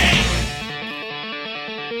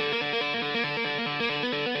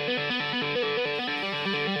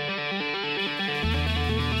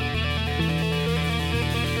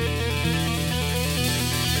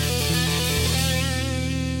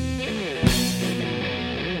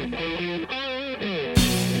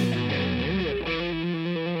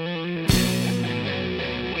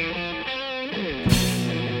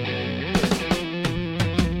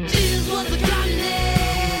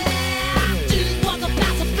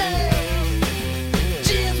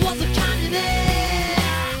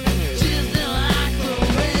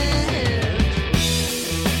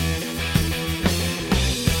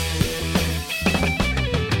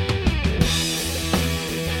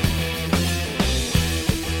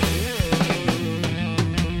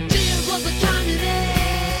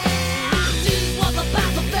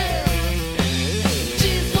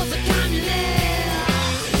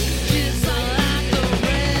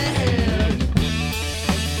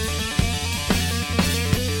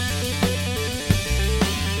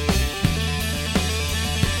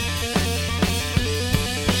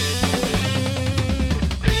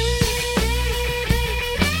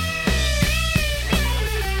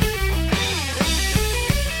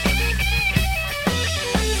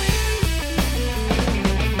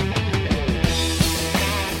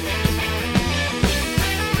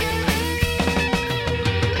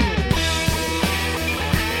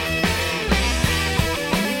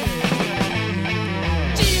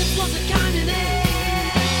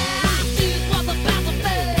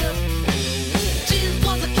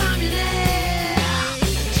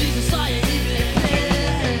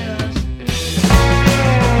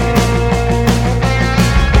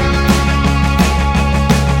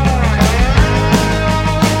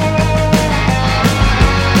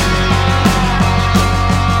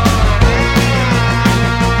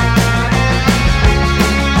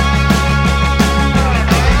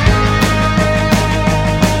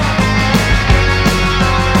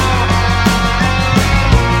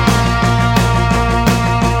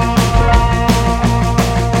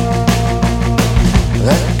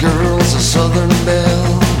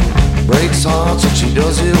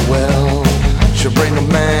 does it well. She'll bring a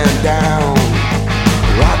man down,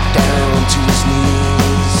 right down to his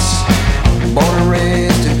knees. Born and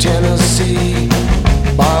raised in Tennessee,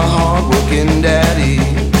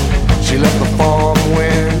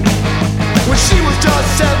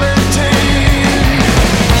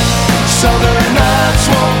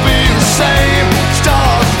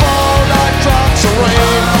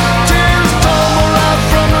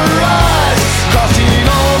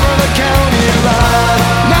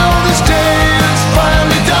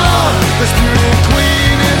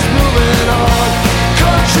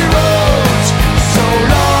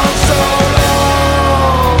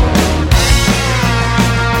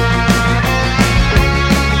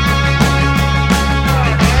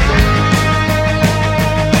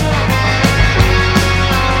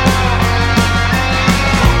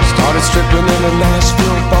 stripping in a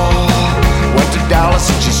Nashville bar. Went to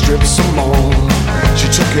Dallas and she stripped some more. She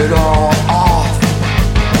took it all off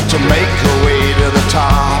to make her way to the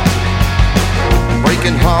top,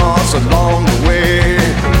 breaking hearts along the way,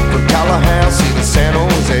 from Tallahassee to San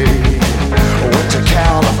Jose. Went to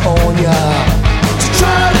California to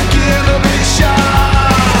try to get a big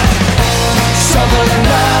shot. Southern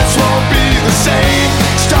nights won't be the same.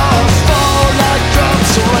 Stars fall like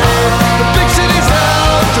drops of rain. The big city's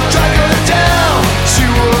out to drag her down. She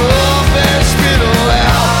will up and spit her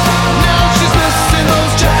out. Now she's missing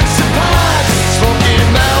those Jackson pines, Smoky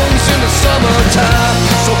Mountains in the summertime.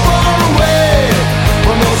 So far away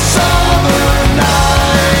from those southern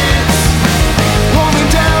nights, rolling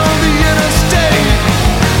down the interstate,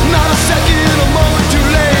 not a second a moment too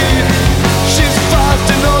late. She's fast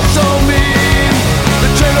and oh so mean, the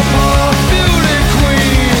trailer park beauty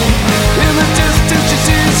queen. In the distance she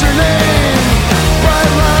sees her name,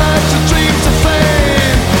 bright lights and dreams of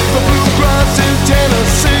fame. The bluegrass in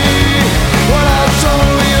Tennessee, what I've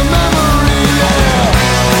only a memory, yeah.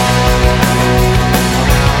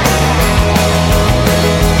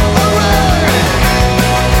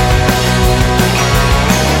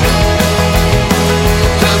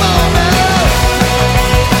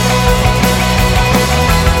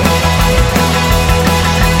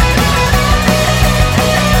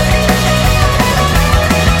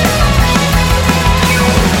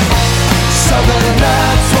 Southern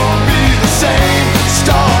nights won't be the same.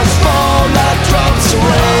 Stars fall like drops of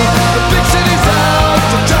rain. The big city's out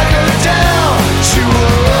to drag her down. She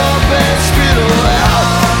will up and spit her out.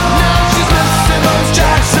 Now she's missing those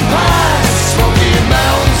Jackson pines, Smoky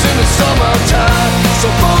Mountains in the summertime.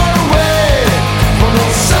 So far away from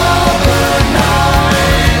those southern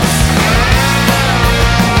nights,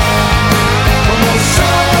 from those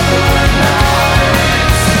southern nights.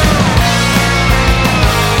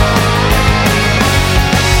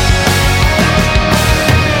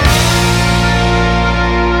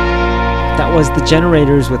 That was The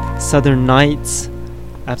Generators with Southern Nights.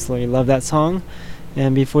 Absolutely love that song.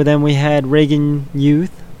 And before them we had Reagan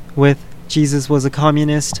Youth with Jesus Was a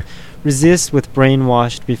Communist, Resist with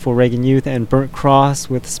Brainwashed before Reagan Youth, and Burnt Cross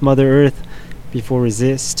with Smother Earth before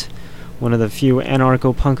Resist. One of the few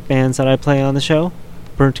anarcho-punk bands that I play on the show.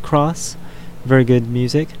 Burnt Cross. Very good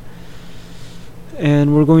music.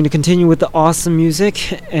 And we're going to continue with the awesome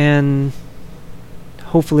music, and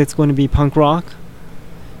hopefully it's going to be punk rock,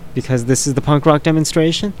 because this is the punk rock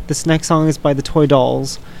demonstration. This next song is by the Toy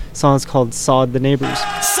Dolls. The song is called Sod the Neighbors.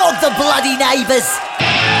 Sod the bloody neighbours!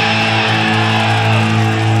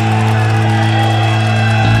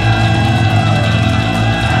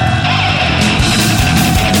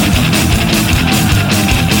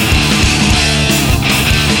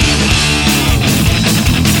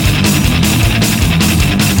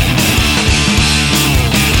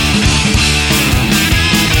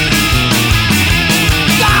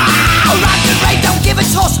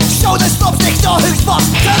 Show the stops next door who's boss.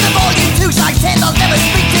 Turn the volume to side 10. I'll never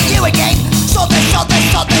speak to you again. Sod the neighbours,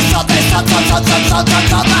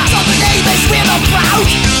 we're not proud.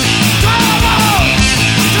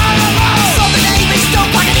 Sod the neighbours, don't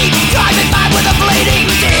fucking eat. Driving mad with a bleeding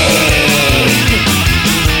dick.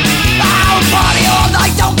 I'll party all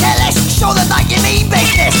night, don't care less. Show them that you mean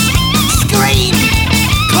business. Scream,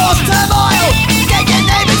 cause turmoil. Get your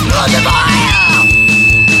neighbours blood to fire.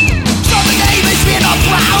 We're not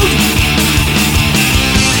proud.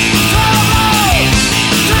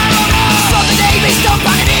 So the neighbours don't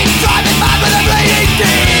fucking in, driving mad with a bleeding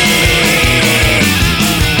dick.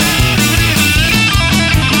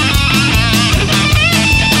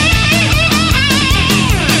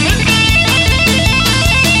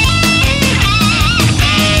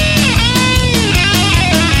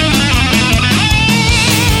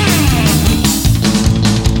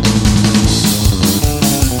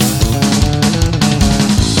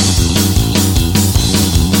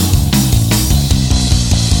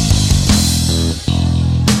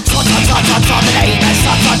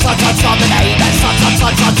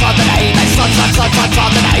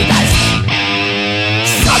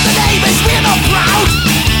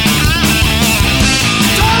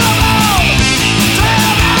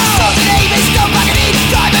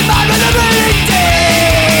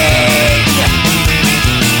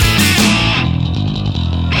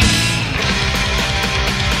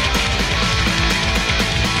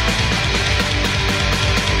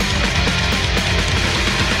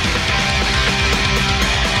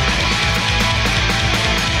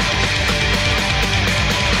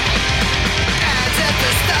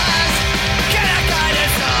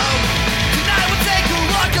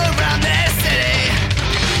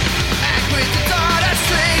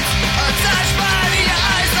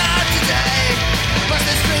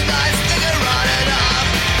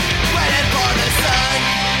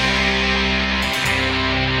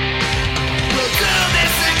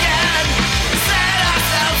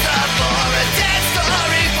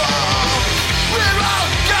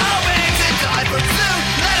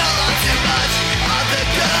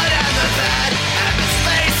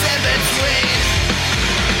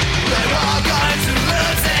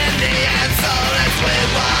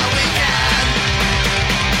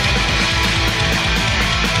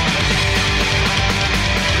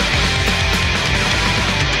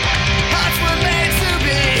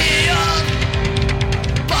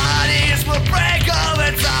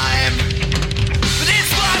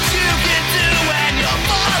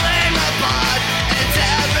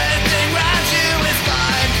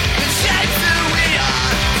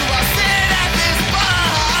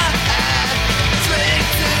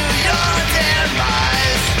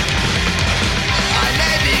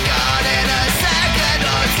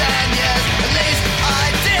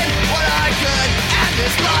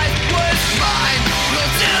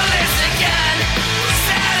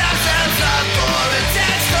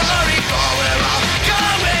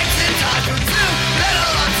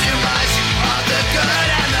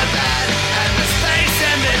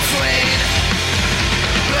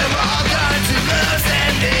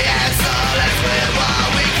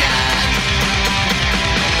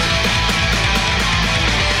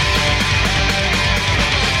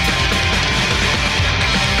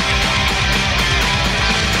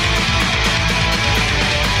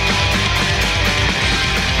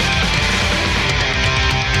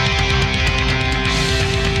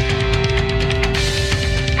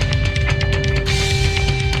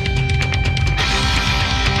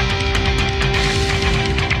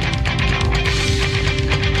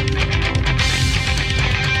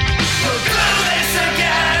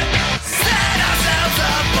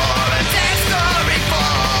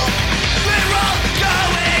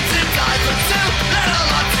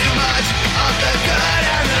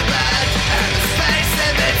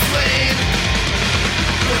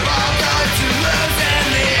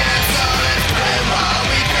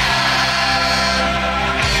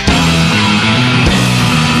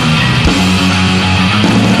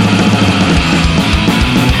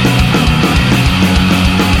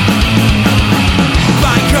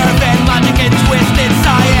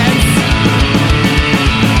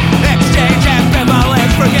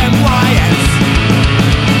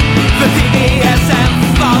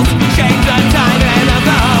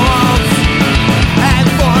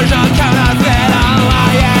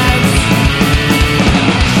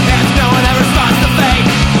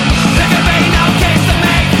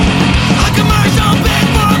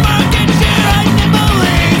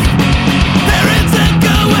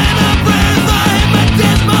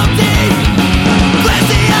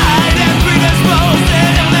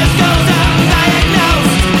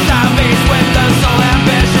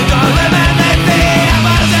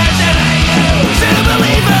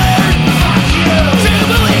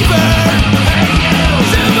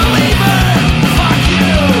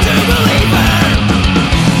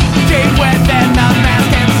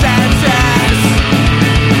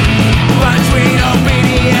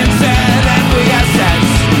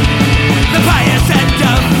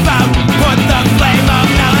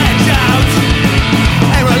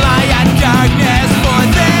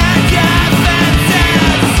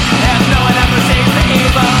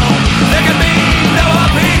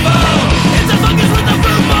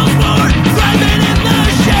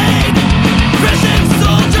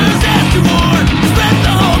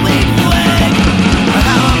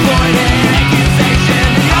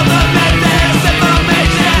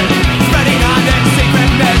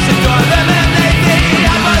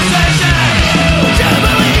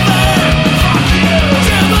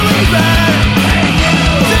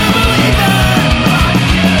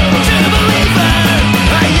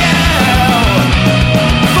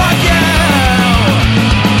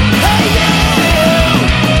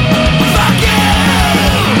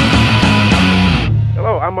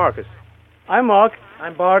 Marcus. I'm Mark.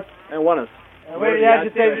 I'm Bart. And Wannes. And we're the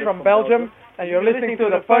Agitators from Belgium, and you're listening to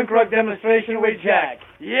the punk rock demonstration with Jack.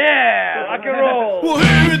 Yeah! Rock and roll! Well,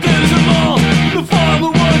 here it is of all, the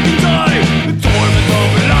final working day. The torment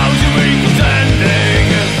of an lousy week is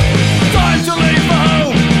ending. Time to leave for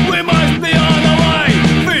home, we must be on our way.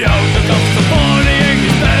 The outlook the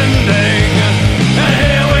partying is ending. And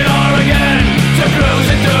here we are again, to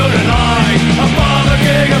cruise into the night. A bar, a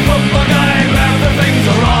gig, a football game,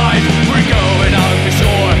 everything's alright. We're going out for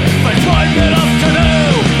sure, but quite enough to do.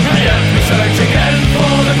 And yet we search again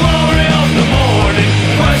for the glory of the morning.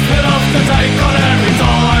 Quest enough to take on every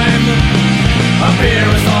time. A beer,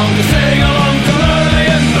 a song to sing along to early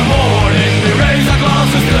in the morning. We raise our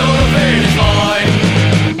glasses to the finish line.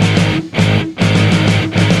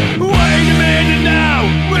 Wait a minute now,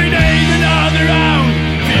 we need another round.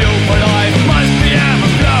 Fuel for life must be ever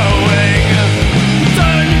flowing.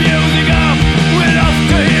 Turn the music up, we're off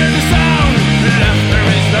to hear the sound. Left there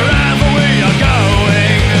is wherever we are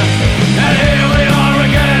going. And here we are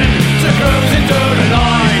again, to cruise into the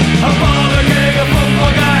night. A bar, a gig, a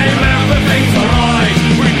football game, everything's alright.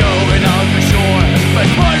 We're going out for sure, but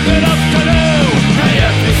quite enough to do. And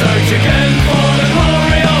yet we search again for the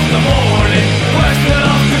glory of the morning. Quest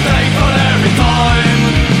enough to take on every time.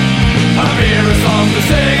 A beer, a song to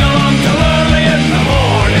sing along to early in the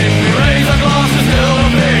morning. We raise our glasses till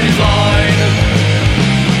the finish line.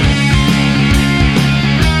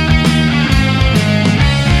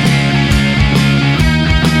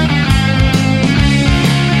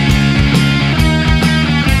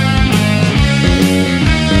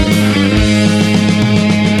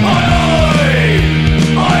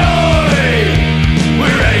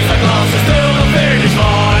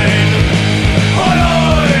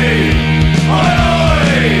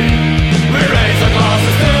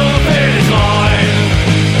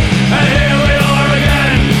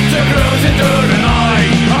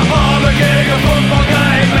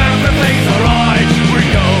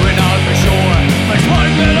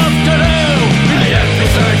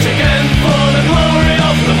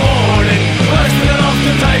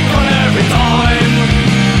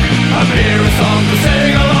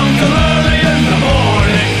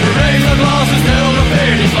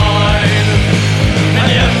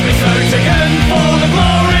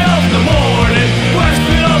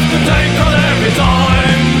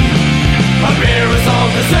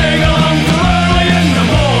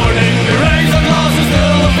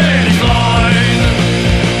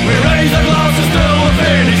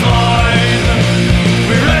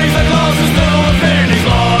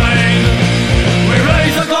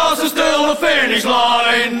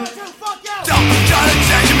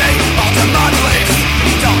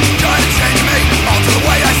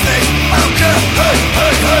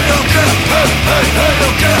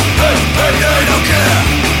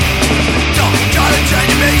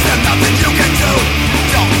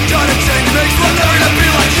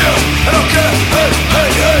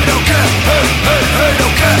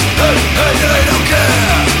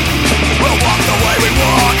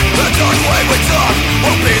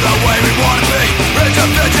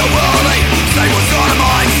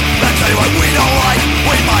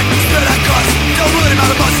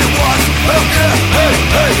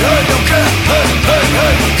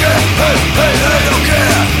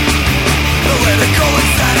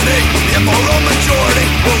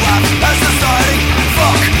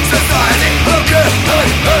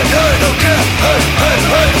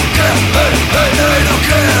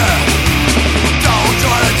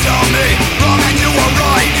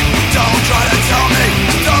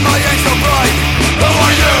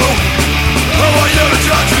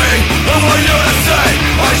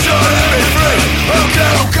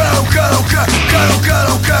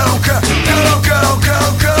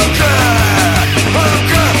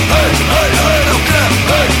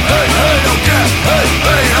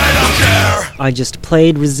 I just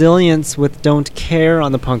played Resilience with Don't Care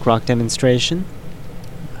on the punk rock demonstration.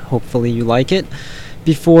 Hopefully you like it.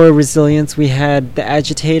 Before Resilience, we had the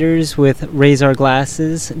Agitators with Raise Our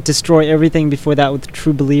Glasses, Destroy Everything before that with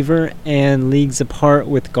True Believer, and Leagues Apart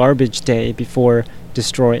with Garbage Day before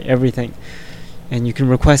Destroy Everything. And you can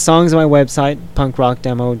request songs on my website,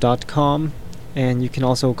 punkrockdemo.com, and you can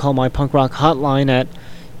also call my punk rock hotline at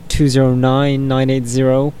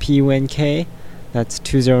 209-980-PUNK. That's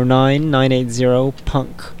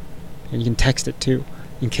 209-980-PUNK. And you can text it too,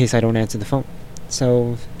 in case I don't answer the phone.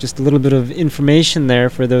 So, just a little bit of information there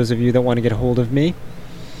for those of you that want to get a hold of me.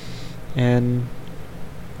 And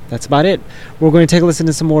that's about it. We're going to take a listen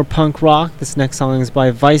to some more punk rock. This next song is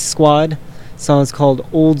by Vice Squad. The song is called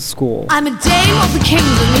Old School. I'm a dame of the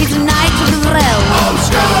kingdom, he's a knight of the realm. Old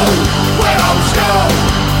school, we're old school.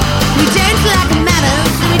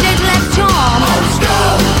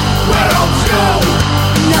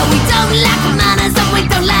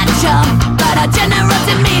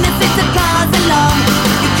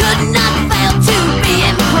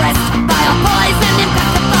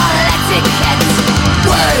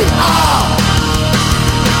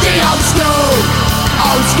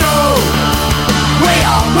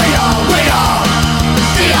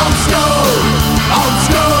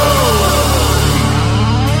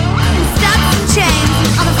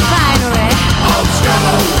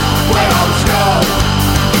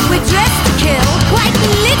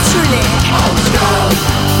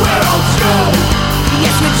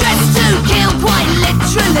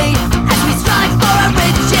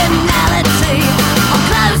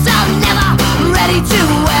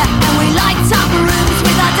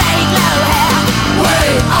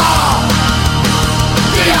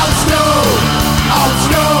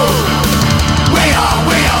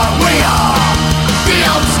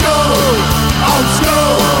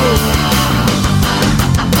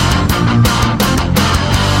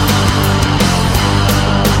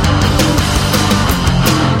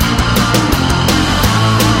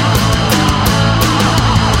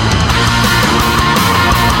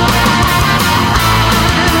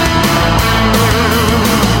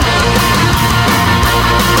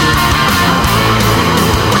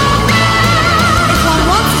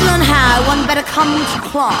 never come to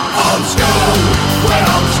class. Old school, we're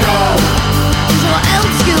old school. So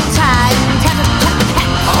old school time,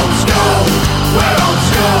 old school, we're old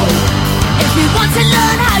school. If you want to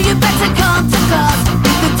learn how, you better come to class.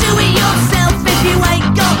 You can do it yourself if you ain't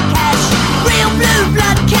got cash. Real blue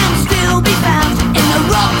blood can still be found in the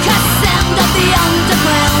raucous sound of the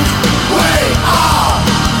underground. We are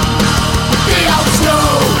the old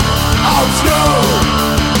school, old school.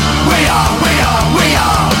 We are the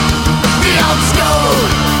old school,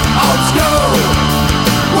 old school.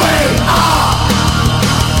 We are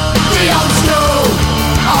the old school,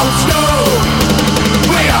 old school.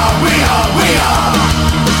 We are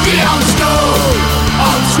the old school,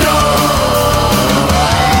 old school.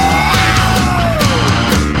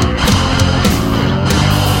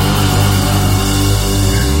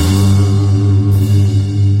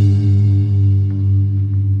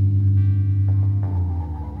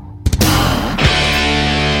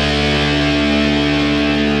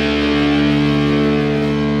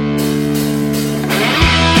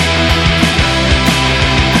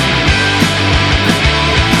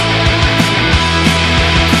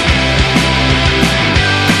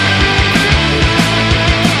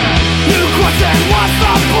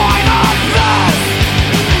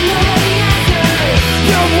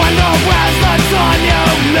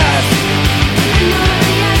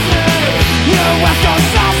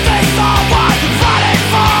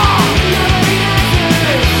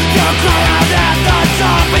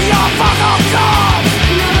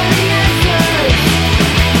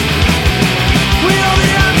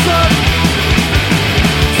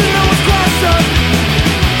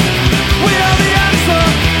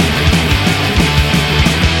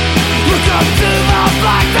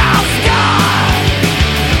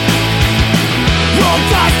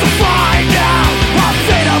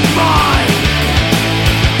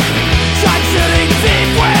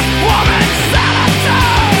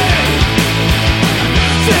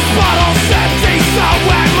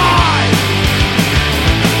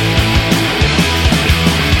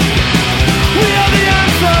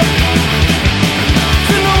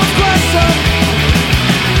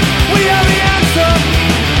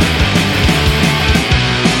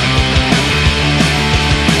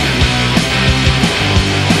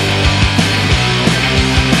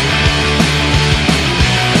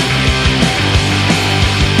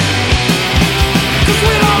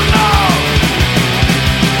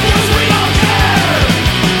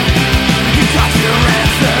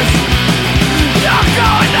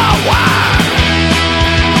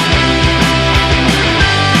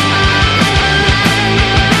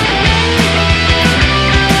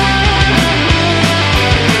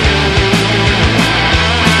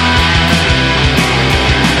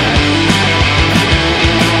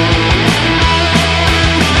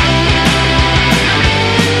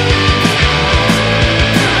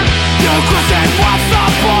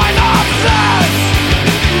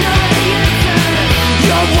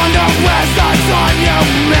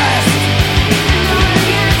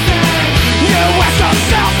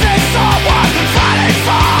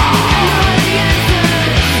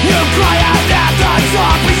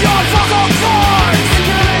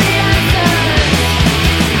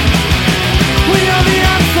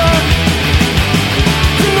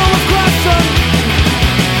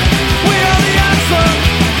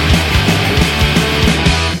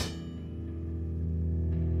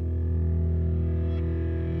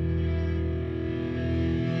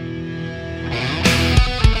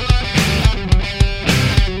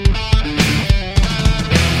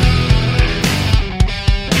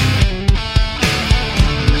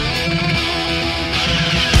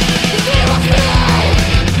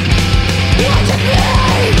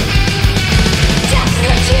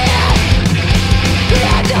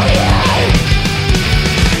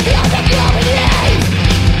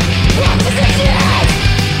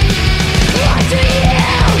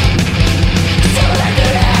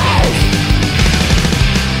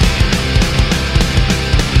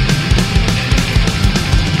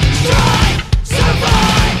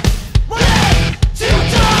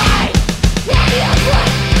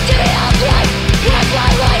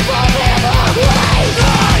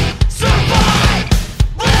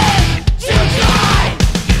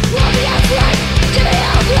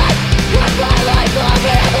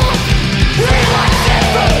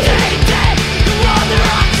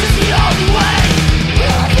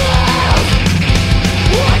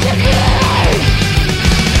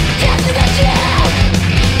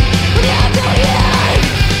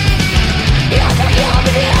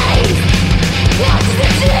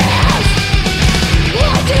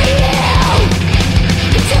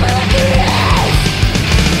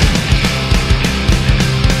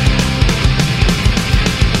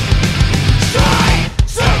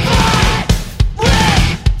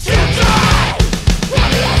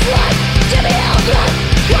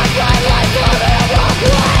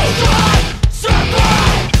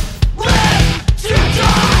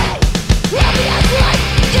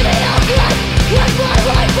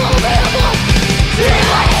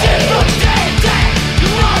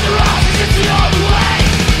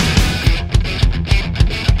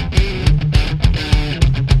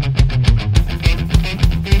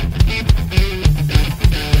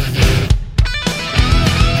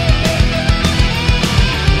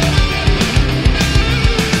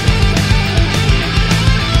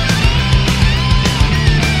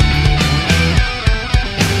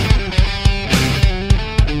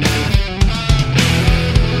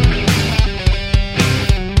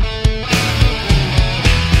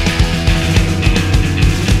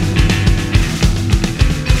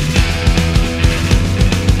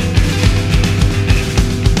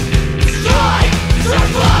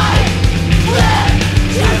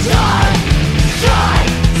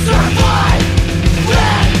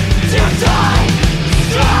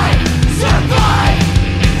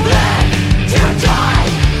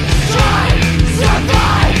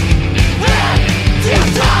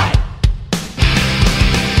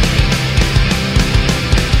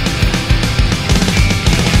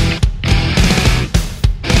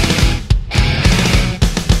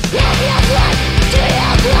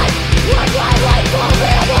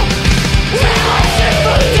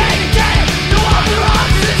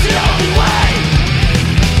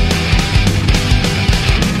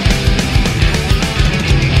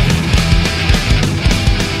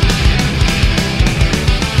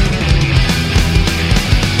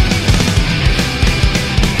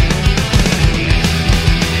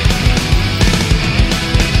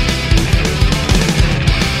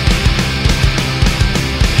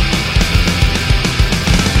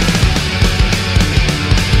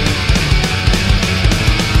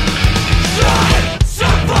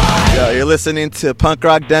 listening to Punk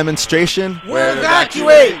Rock Demonstration. We'll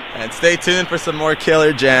evacuate! And stay tuned for some more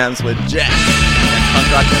killer jams with Jack and Punk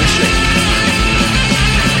Rock Demonstration.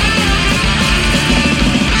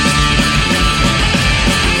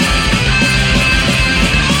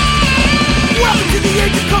 Welcome to the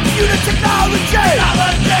age of computer technology.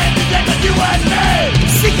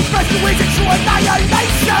 Seeking fresher ways to true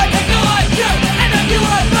annihilation.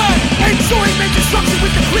 Enjoyment destruction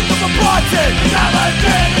with the click of a button.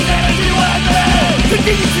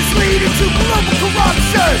 Conveniences leading to global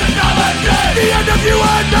corruption. The end of you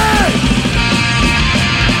and me.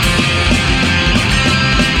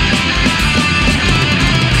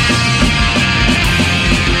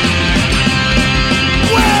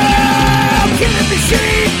 Killing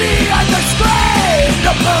machine behind the screen.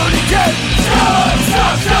 The podium.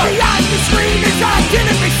 Behind the screen is a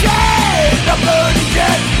killing machine. The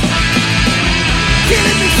podium.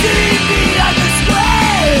 Killing machine behind the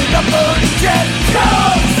screen. The podium.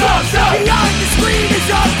 Behind the screen is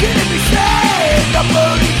a killing machine. The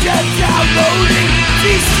podium. Downloading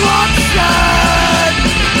destruction.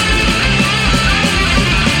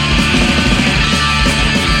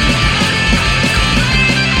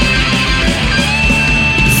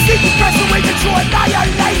 Seeking pressure way to true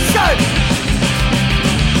annihilation.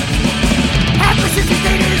 Acquisition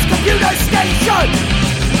data is computer station.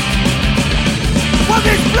 Well,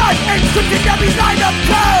 there's blood encrypted every line of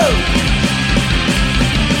code.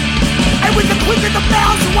 And with the click of the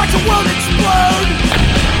mouse, you watch the world explode.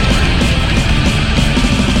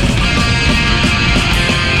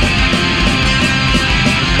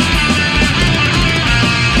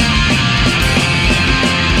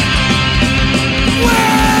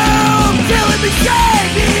 Killing machine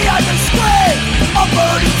behind the screen. A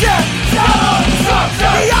burning death.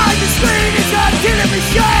 Behind the screen is a killing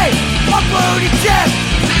machine. A burning death.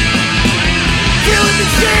 Killing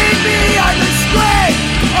machine behind the screen.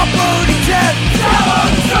 A burning death.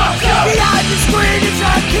 Behind the screen is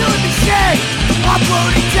a killing machine. A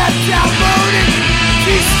burning death. Downloading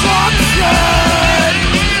destruction.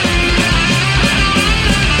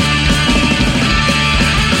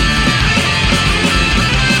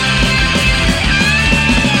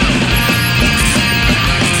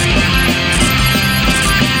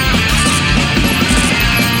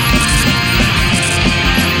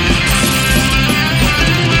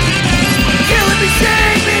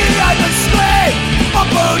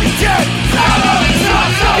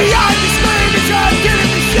 Behind the screen is a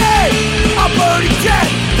killing machine. A burning death.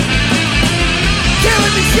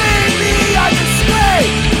 Killing machine behind the screen.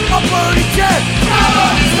 A burning death.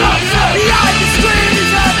 Behind the screen is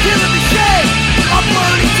a killing machine. A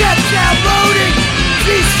burning death. Downloading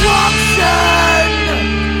destruction.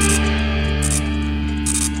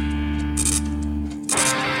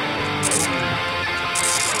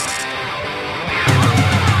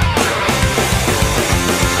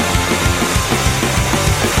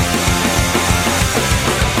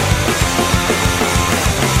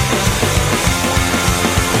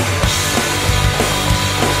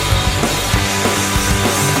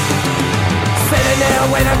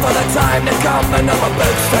 Waiting for the time to come, and no more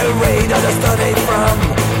books to read or to study from.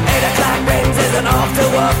 8 o'clock rings, isn't off to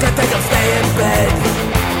work, I think I'll stay in bed.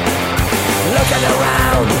 Looking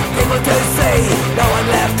around, people to see, no one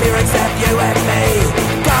left here except you and me.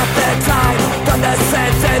 Got the time, done the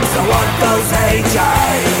sentence, I want those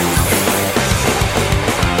AJs.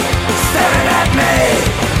 Staring at me,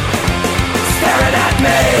 staring at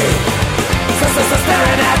me, so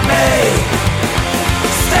staring at me,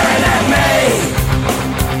 staring at me.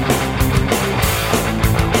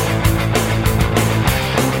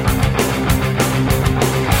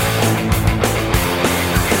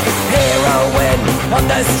 On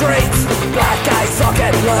the streets, black eye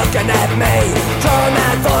socket looking at me. Drawn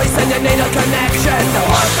that voice and you need a connection. I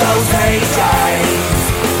want those AJs.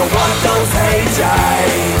 I want those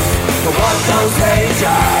AJs. I want those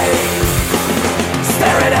AJs.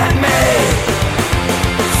 Staring at me.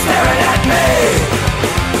 Staring at me.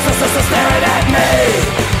 So staring at me.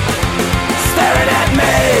 Staring at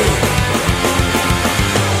me.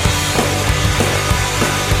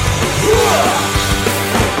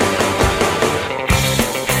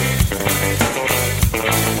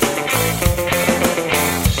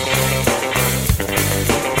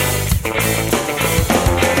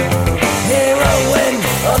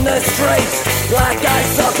 Street, black eye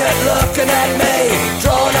socket looking at me.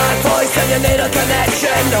 Drawn out voice and you need a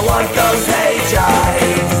connection. I want those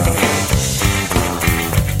AJs.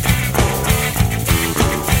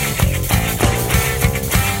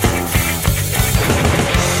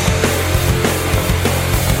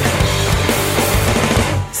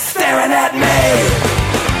 Staring at me.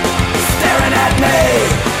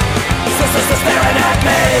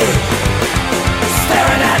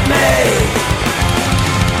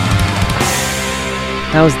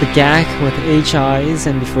 That was the GAC with H-Eyes,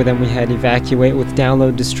 and before then we had Evacuate with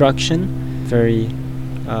Download Destruction. Very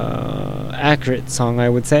accurate song, I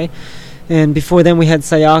would say. And before then we had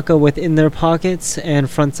Sayaka with In Their Pockets, and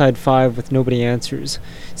Frontside 5 with Nobody Answers.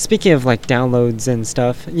 Speaking of like downloads and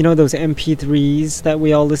stuff, you know those MP3s that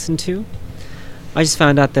we all listen to? I just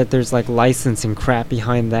found out that there's like licensing crap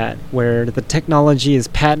behind that, where the technology is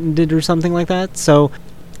patented or something like that. So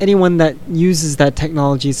anyone that uses that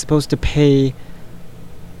technology is supposed to pay,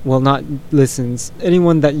 well, not listens,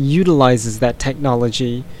 anyone that utilizes that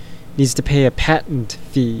technology needs to pay a patent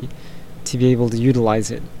fee to be able to utilize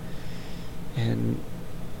it. And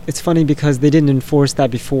it's funny because they didn't enforce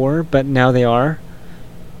that before, but now they are.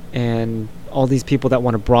 And all these people that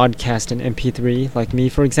want to broadcast an MP3, like me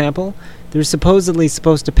for example, they're supposedly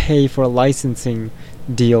supposed to pay for a licensing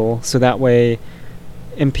deal, so that way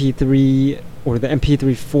MP3 or the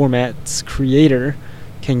MP3 format's creator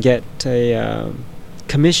can get a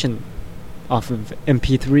commission off of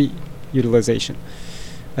MP3 utilization.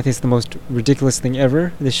 I think it's the most ridiculous thing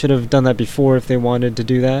ever. They should have done that before if they wanted to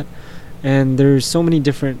do that. And there's so many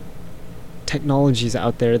different technologies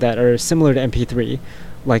out there that are similar to MP3,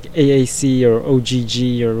 like AAC or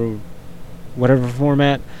OGG or whatever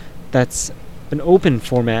format that's an open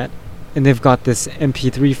format, and they've got this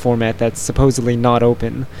MP3 format that's supposedly not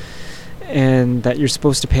open, and that you're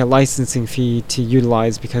supposed to pay a licensing fee to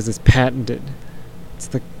utilize because it's patented. It's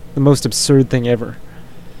the most absurd thing ever.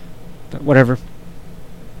 But whatever.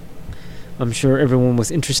 I'm sure everyone was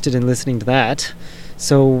interested in listening to that.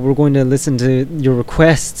 So we're going to listen to your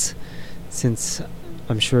requests, since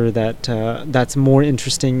I'm sure that that's more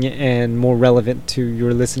interesting and more relevant to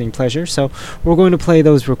your listening pleasure. So we're going to play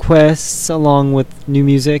those requests along with new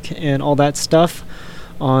music and all that stuff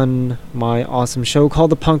on my awesome show called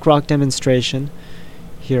The Punk Rock Demonstration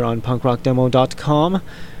here on punkrockdemo.com.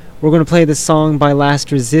 We're going to play this song by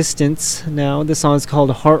Last Resistance now. This song is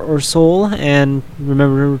called Heart or Soul, and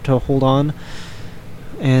remember to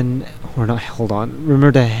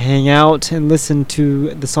remember to hang out and listen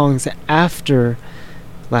to the songs after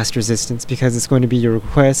Last Resistance, because it's going to be your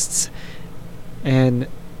requests and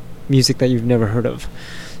music that you've never heard of.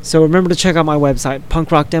 So remember to check out my website,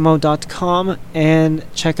 punkrockdemo.com, and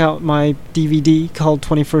check out my DVD called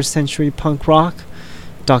 21st Century Punk Rock,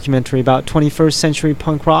 documentary about 21st century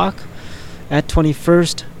punk rock at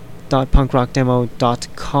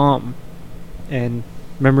 21st.punkrockdemo.com. And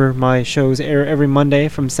remember, my shows air every Monday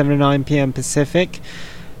from 7 to 9 p.m. Pacific,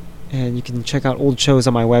 and you can check out old shows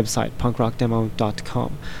on my website,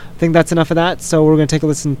 punkrockdemo.com. I think that's enough of that, so we're going to take a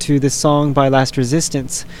listen to this song by Last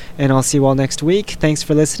Resistance, and I'll see you all next week. Thanks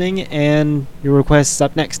for listening, and your requests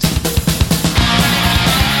up next.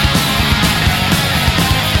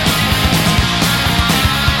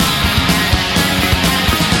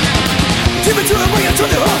 Give it to him when you told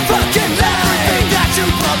your whole fucking life. Everything that you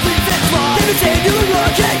believe is wrong. They say you were wrong,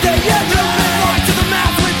 and they are right to the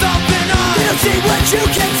mouth with open eyes. They don't see what you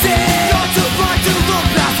can see. You're too blind to look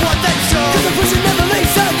past what they show. Cause the person never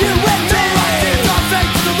leaves on you and me. The right is our fate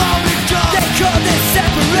to the lonely God. They call this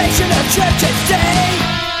separation of church and state.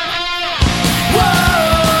 Whoa,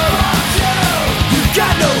 you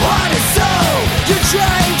got no heart and soul. You're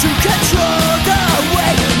trying to control the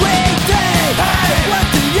way we think. What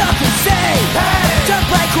do you can say? Jump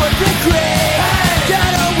like corporate greed. I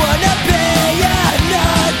don't wanna be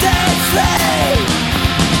another slave.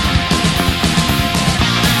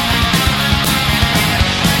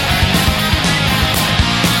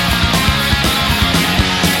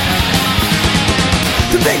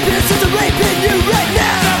 The big business is raping you right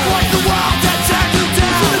now. That was the wild that tag you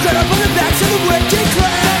down. From the ground up on the backs of the wicked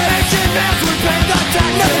clan. The nation has we pay the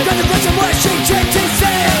tax. Nothing but the bunch of Washington DC.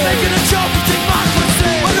 Making a joke of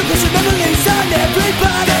democracy. All the pushing on the leaves on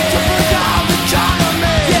everybody. That's a forgotten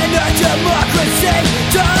economy. Yeah, not democracy.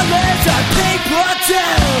 Dollars are people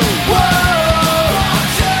too.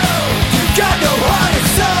 Whoa, you got no heart and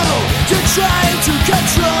soul. You're trying to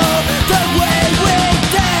control the way we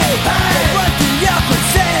think. What do you can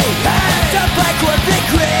say? Stop by corporate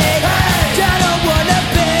greed. I don't wanna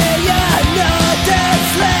be another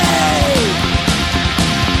slave.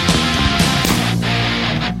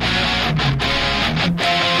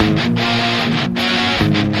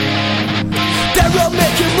 They're all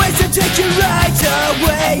making ways to take your rights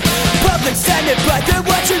away. Public standing by, they're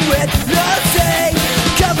watching with no say.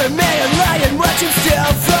 Government and lying, watching steal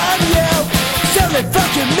from you. Selling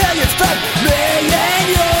fucking millions for me and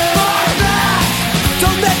you.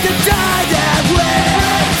 Don't let them die that way.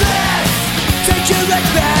 Take your life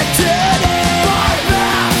back today.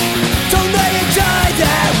 Don't let it die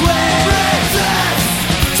that way.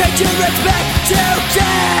 Take your life back today.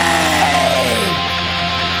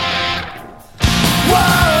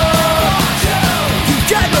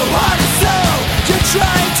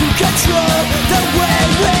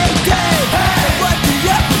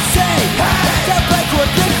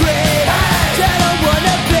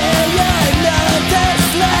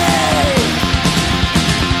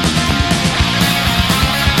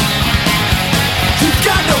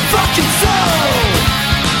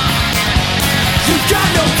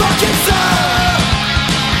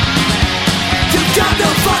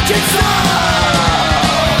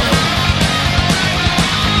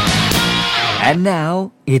 And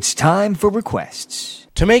now, it's time for requests.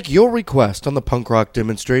 To make your request on the punk rock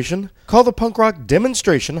demonstration, call the punk rock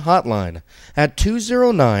demonstration hotline at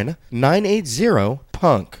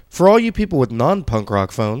 209-980-PUNK. For all you people with non-punk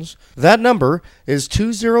rock phones, that number is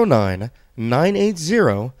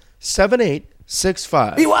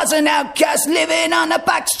 209-980-7865. He was an outcast living on the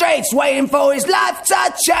back streets, waiting for his life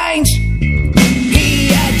to change.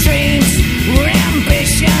 He had dreams,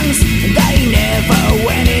 ambitions, they never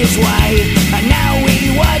went his way. And now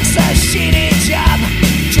he works a shitty job,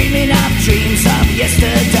 dreaming up dreams of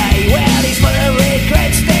yesterday. Well, he's full of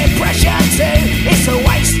regrets, depression too. It's a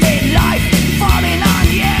wasted life falling on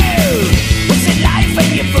you. What's it life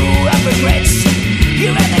when you're full of regrets?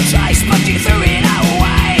 You had the choice, but you threw it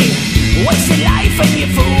away. What's it life when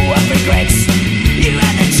you're full of regrets? You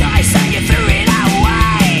had the choice and you threw it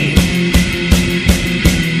away.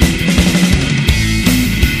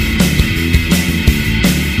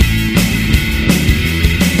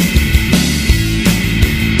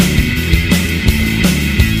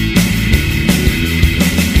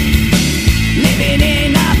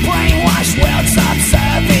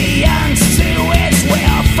 Subservience to its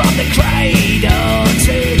will, from the cradle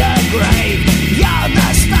to the grave. You're the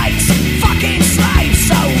state's fucking slave,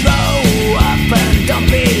 so roll up and don't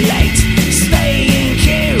be late. Stay in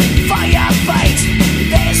queue for your fate.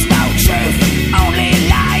 There's no truth, only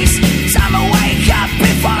lies. Time to wake up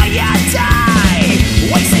before you die.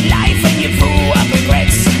 Wasted life and you're full of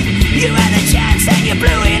regrets. You had a chance and you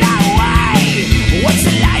blew it away. What's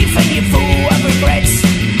the life and you're full of regrets?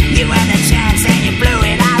 You had a chance and you blew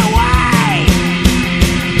it away.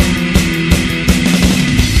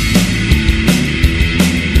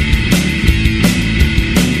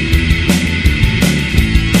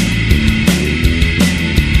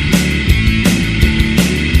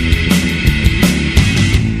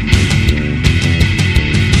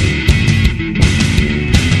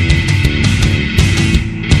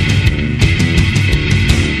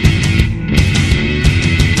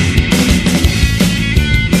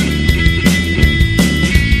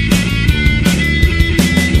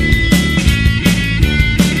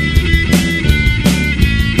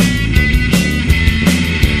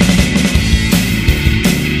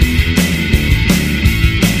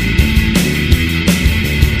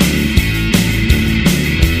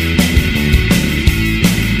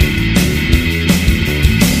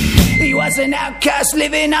 An outcast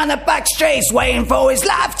living on the back streets, waiting for his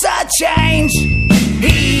life to change.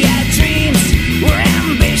 He had dreams,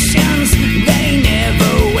 ambitions, they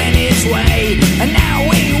never went his way. And now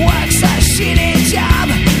he works a shitty job,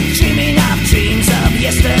 dreaming of dreams of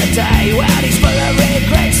yesterday. Well, he's full of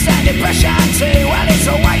regrets and depression too. Well, it's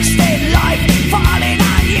a wasted life falling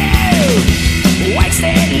on you.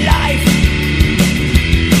 Wasted life.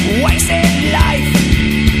 Wasted life.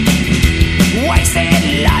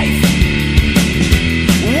 Wasted life.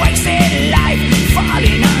 Wasted life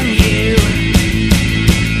falling on you.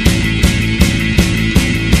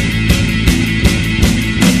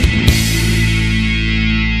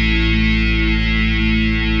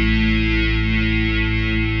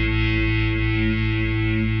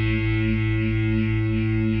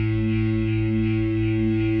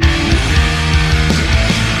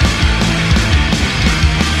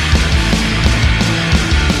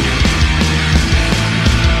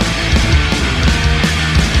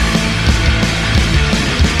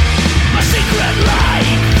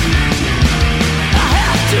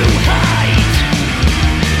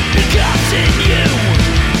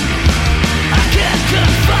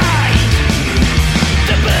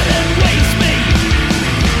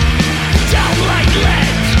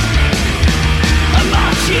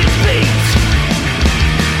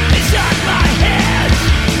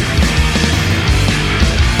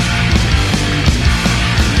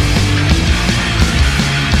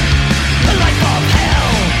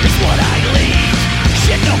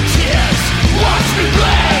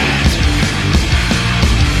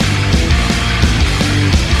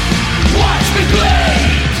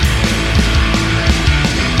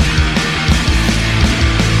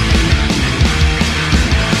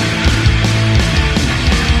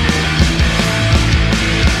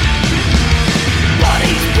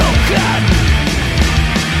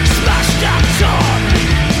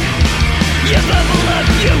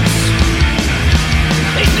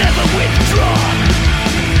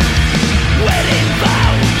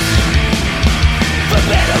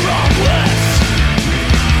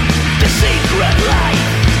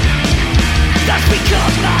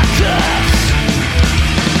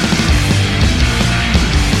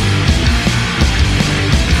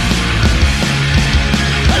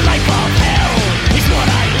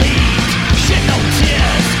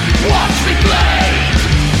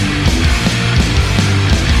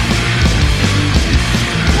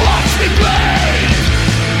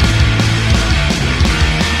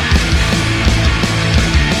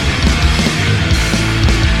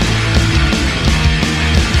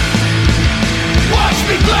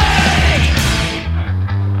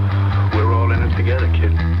 together,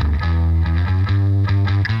 kid.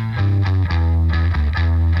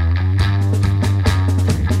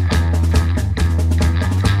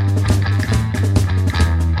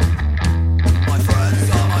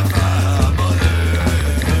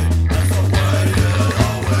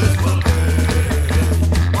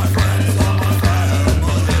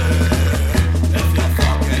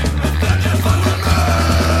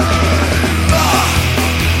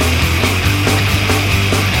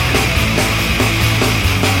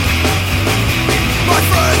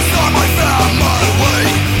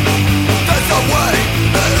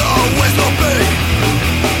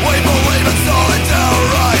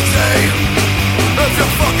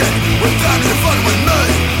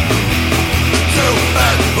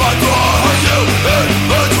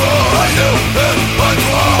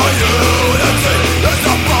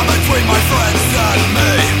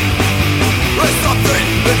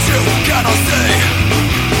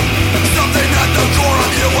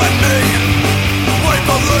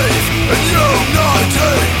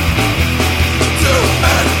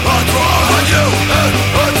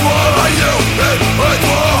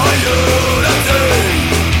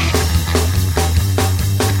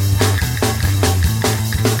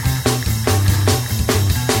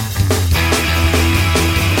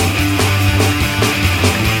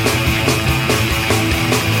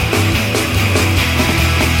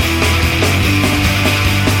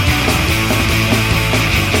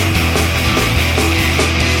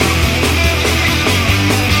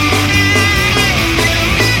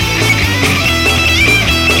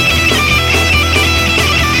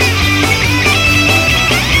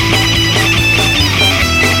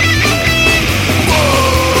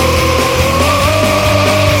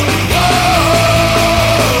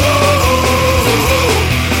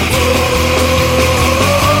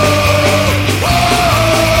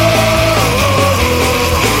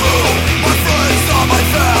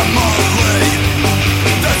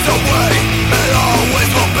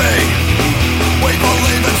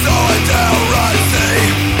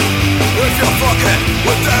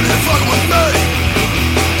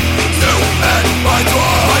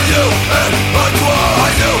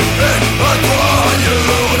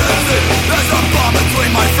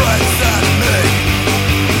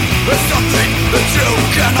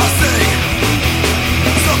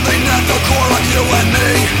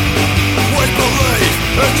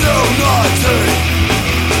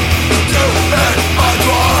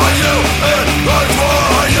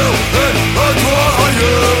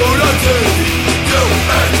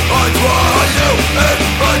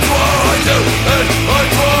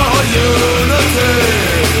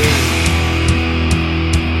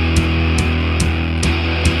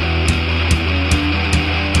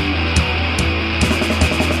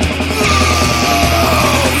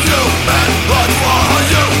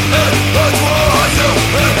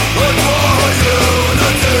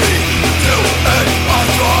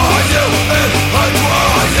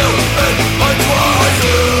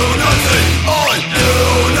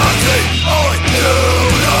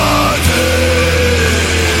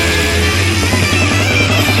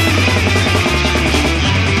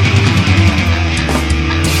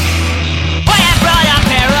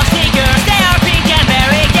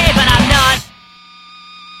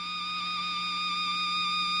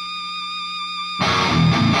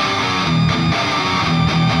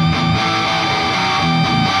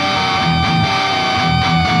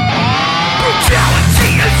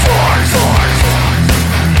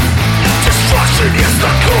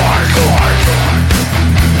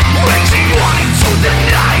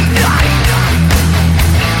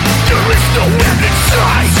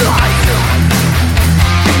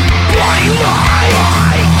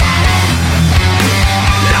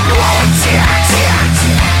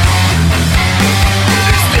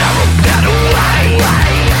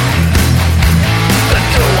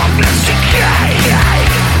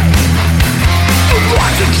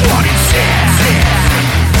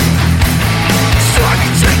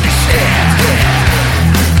 Take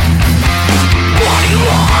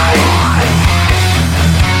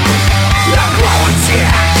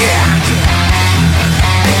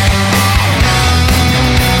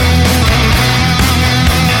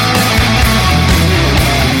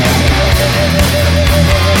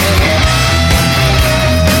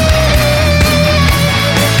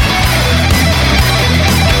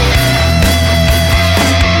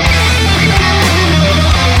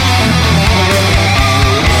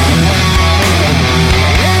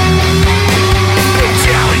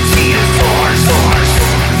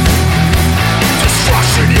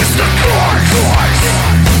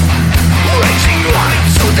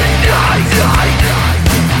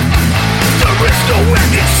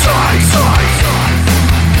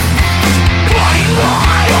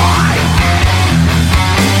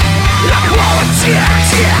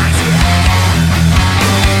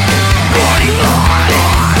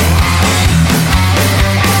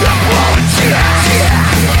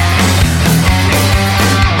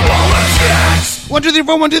 1, 2, 3,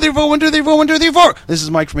 4, 1, 2, 3, 4, 1, 2, 3, 4, 1, 2, 3, 4. This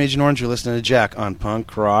is Mike from Agent Orange. You're listening to Jack on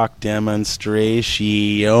Punk Rock Demonstration.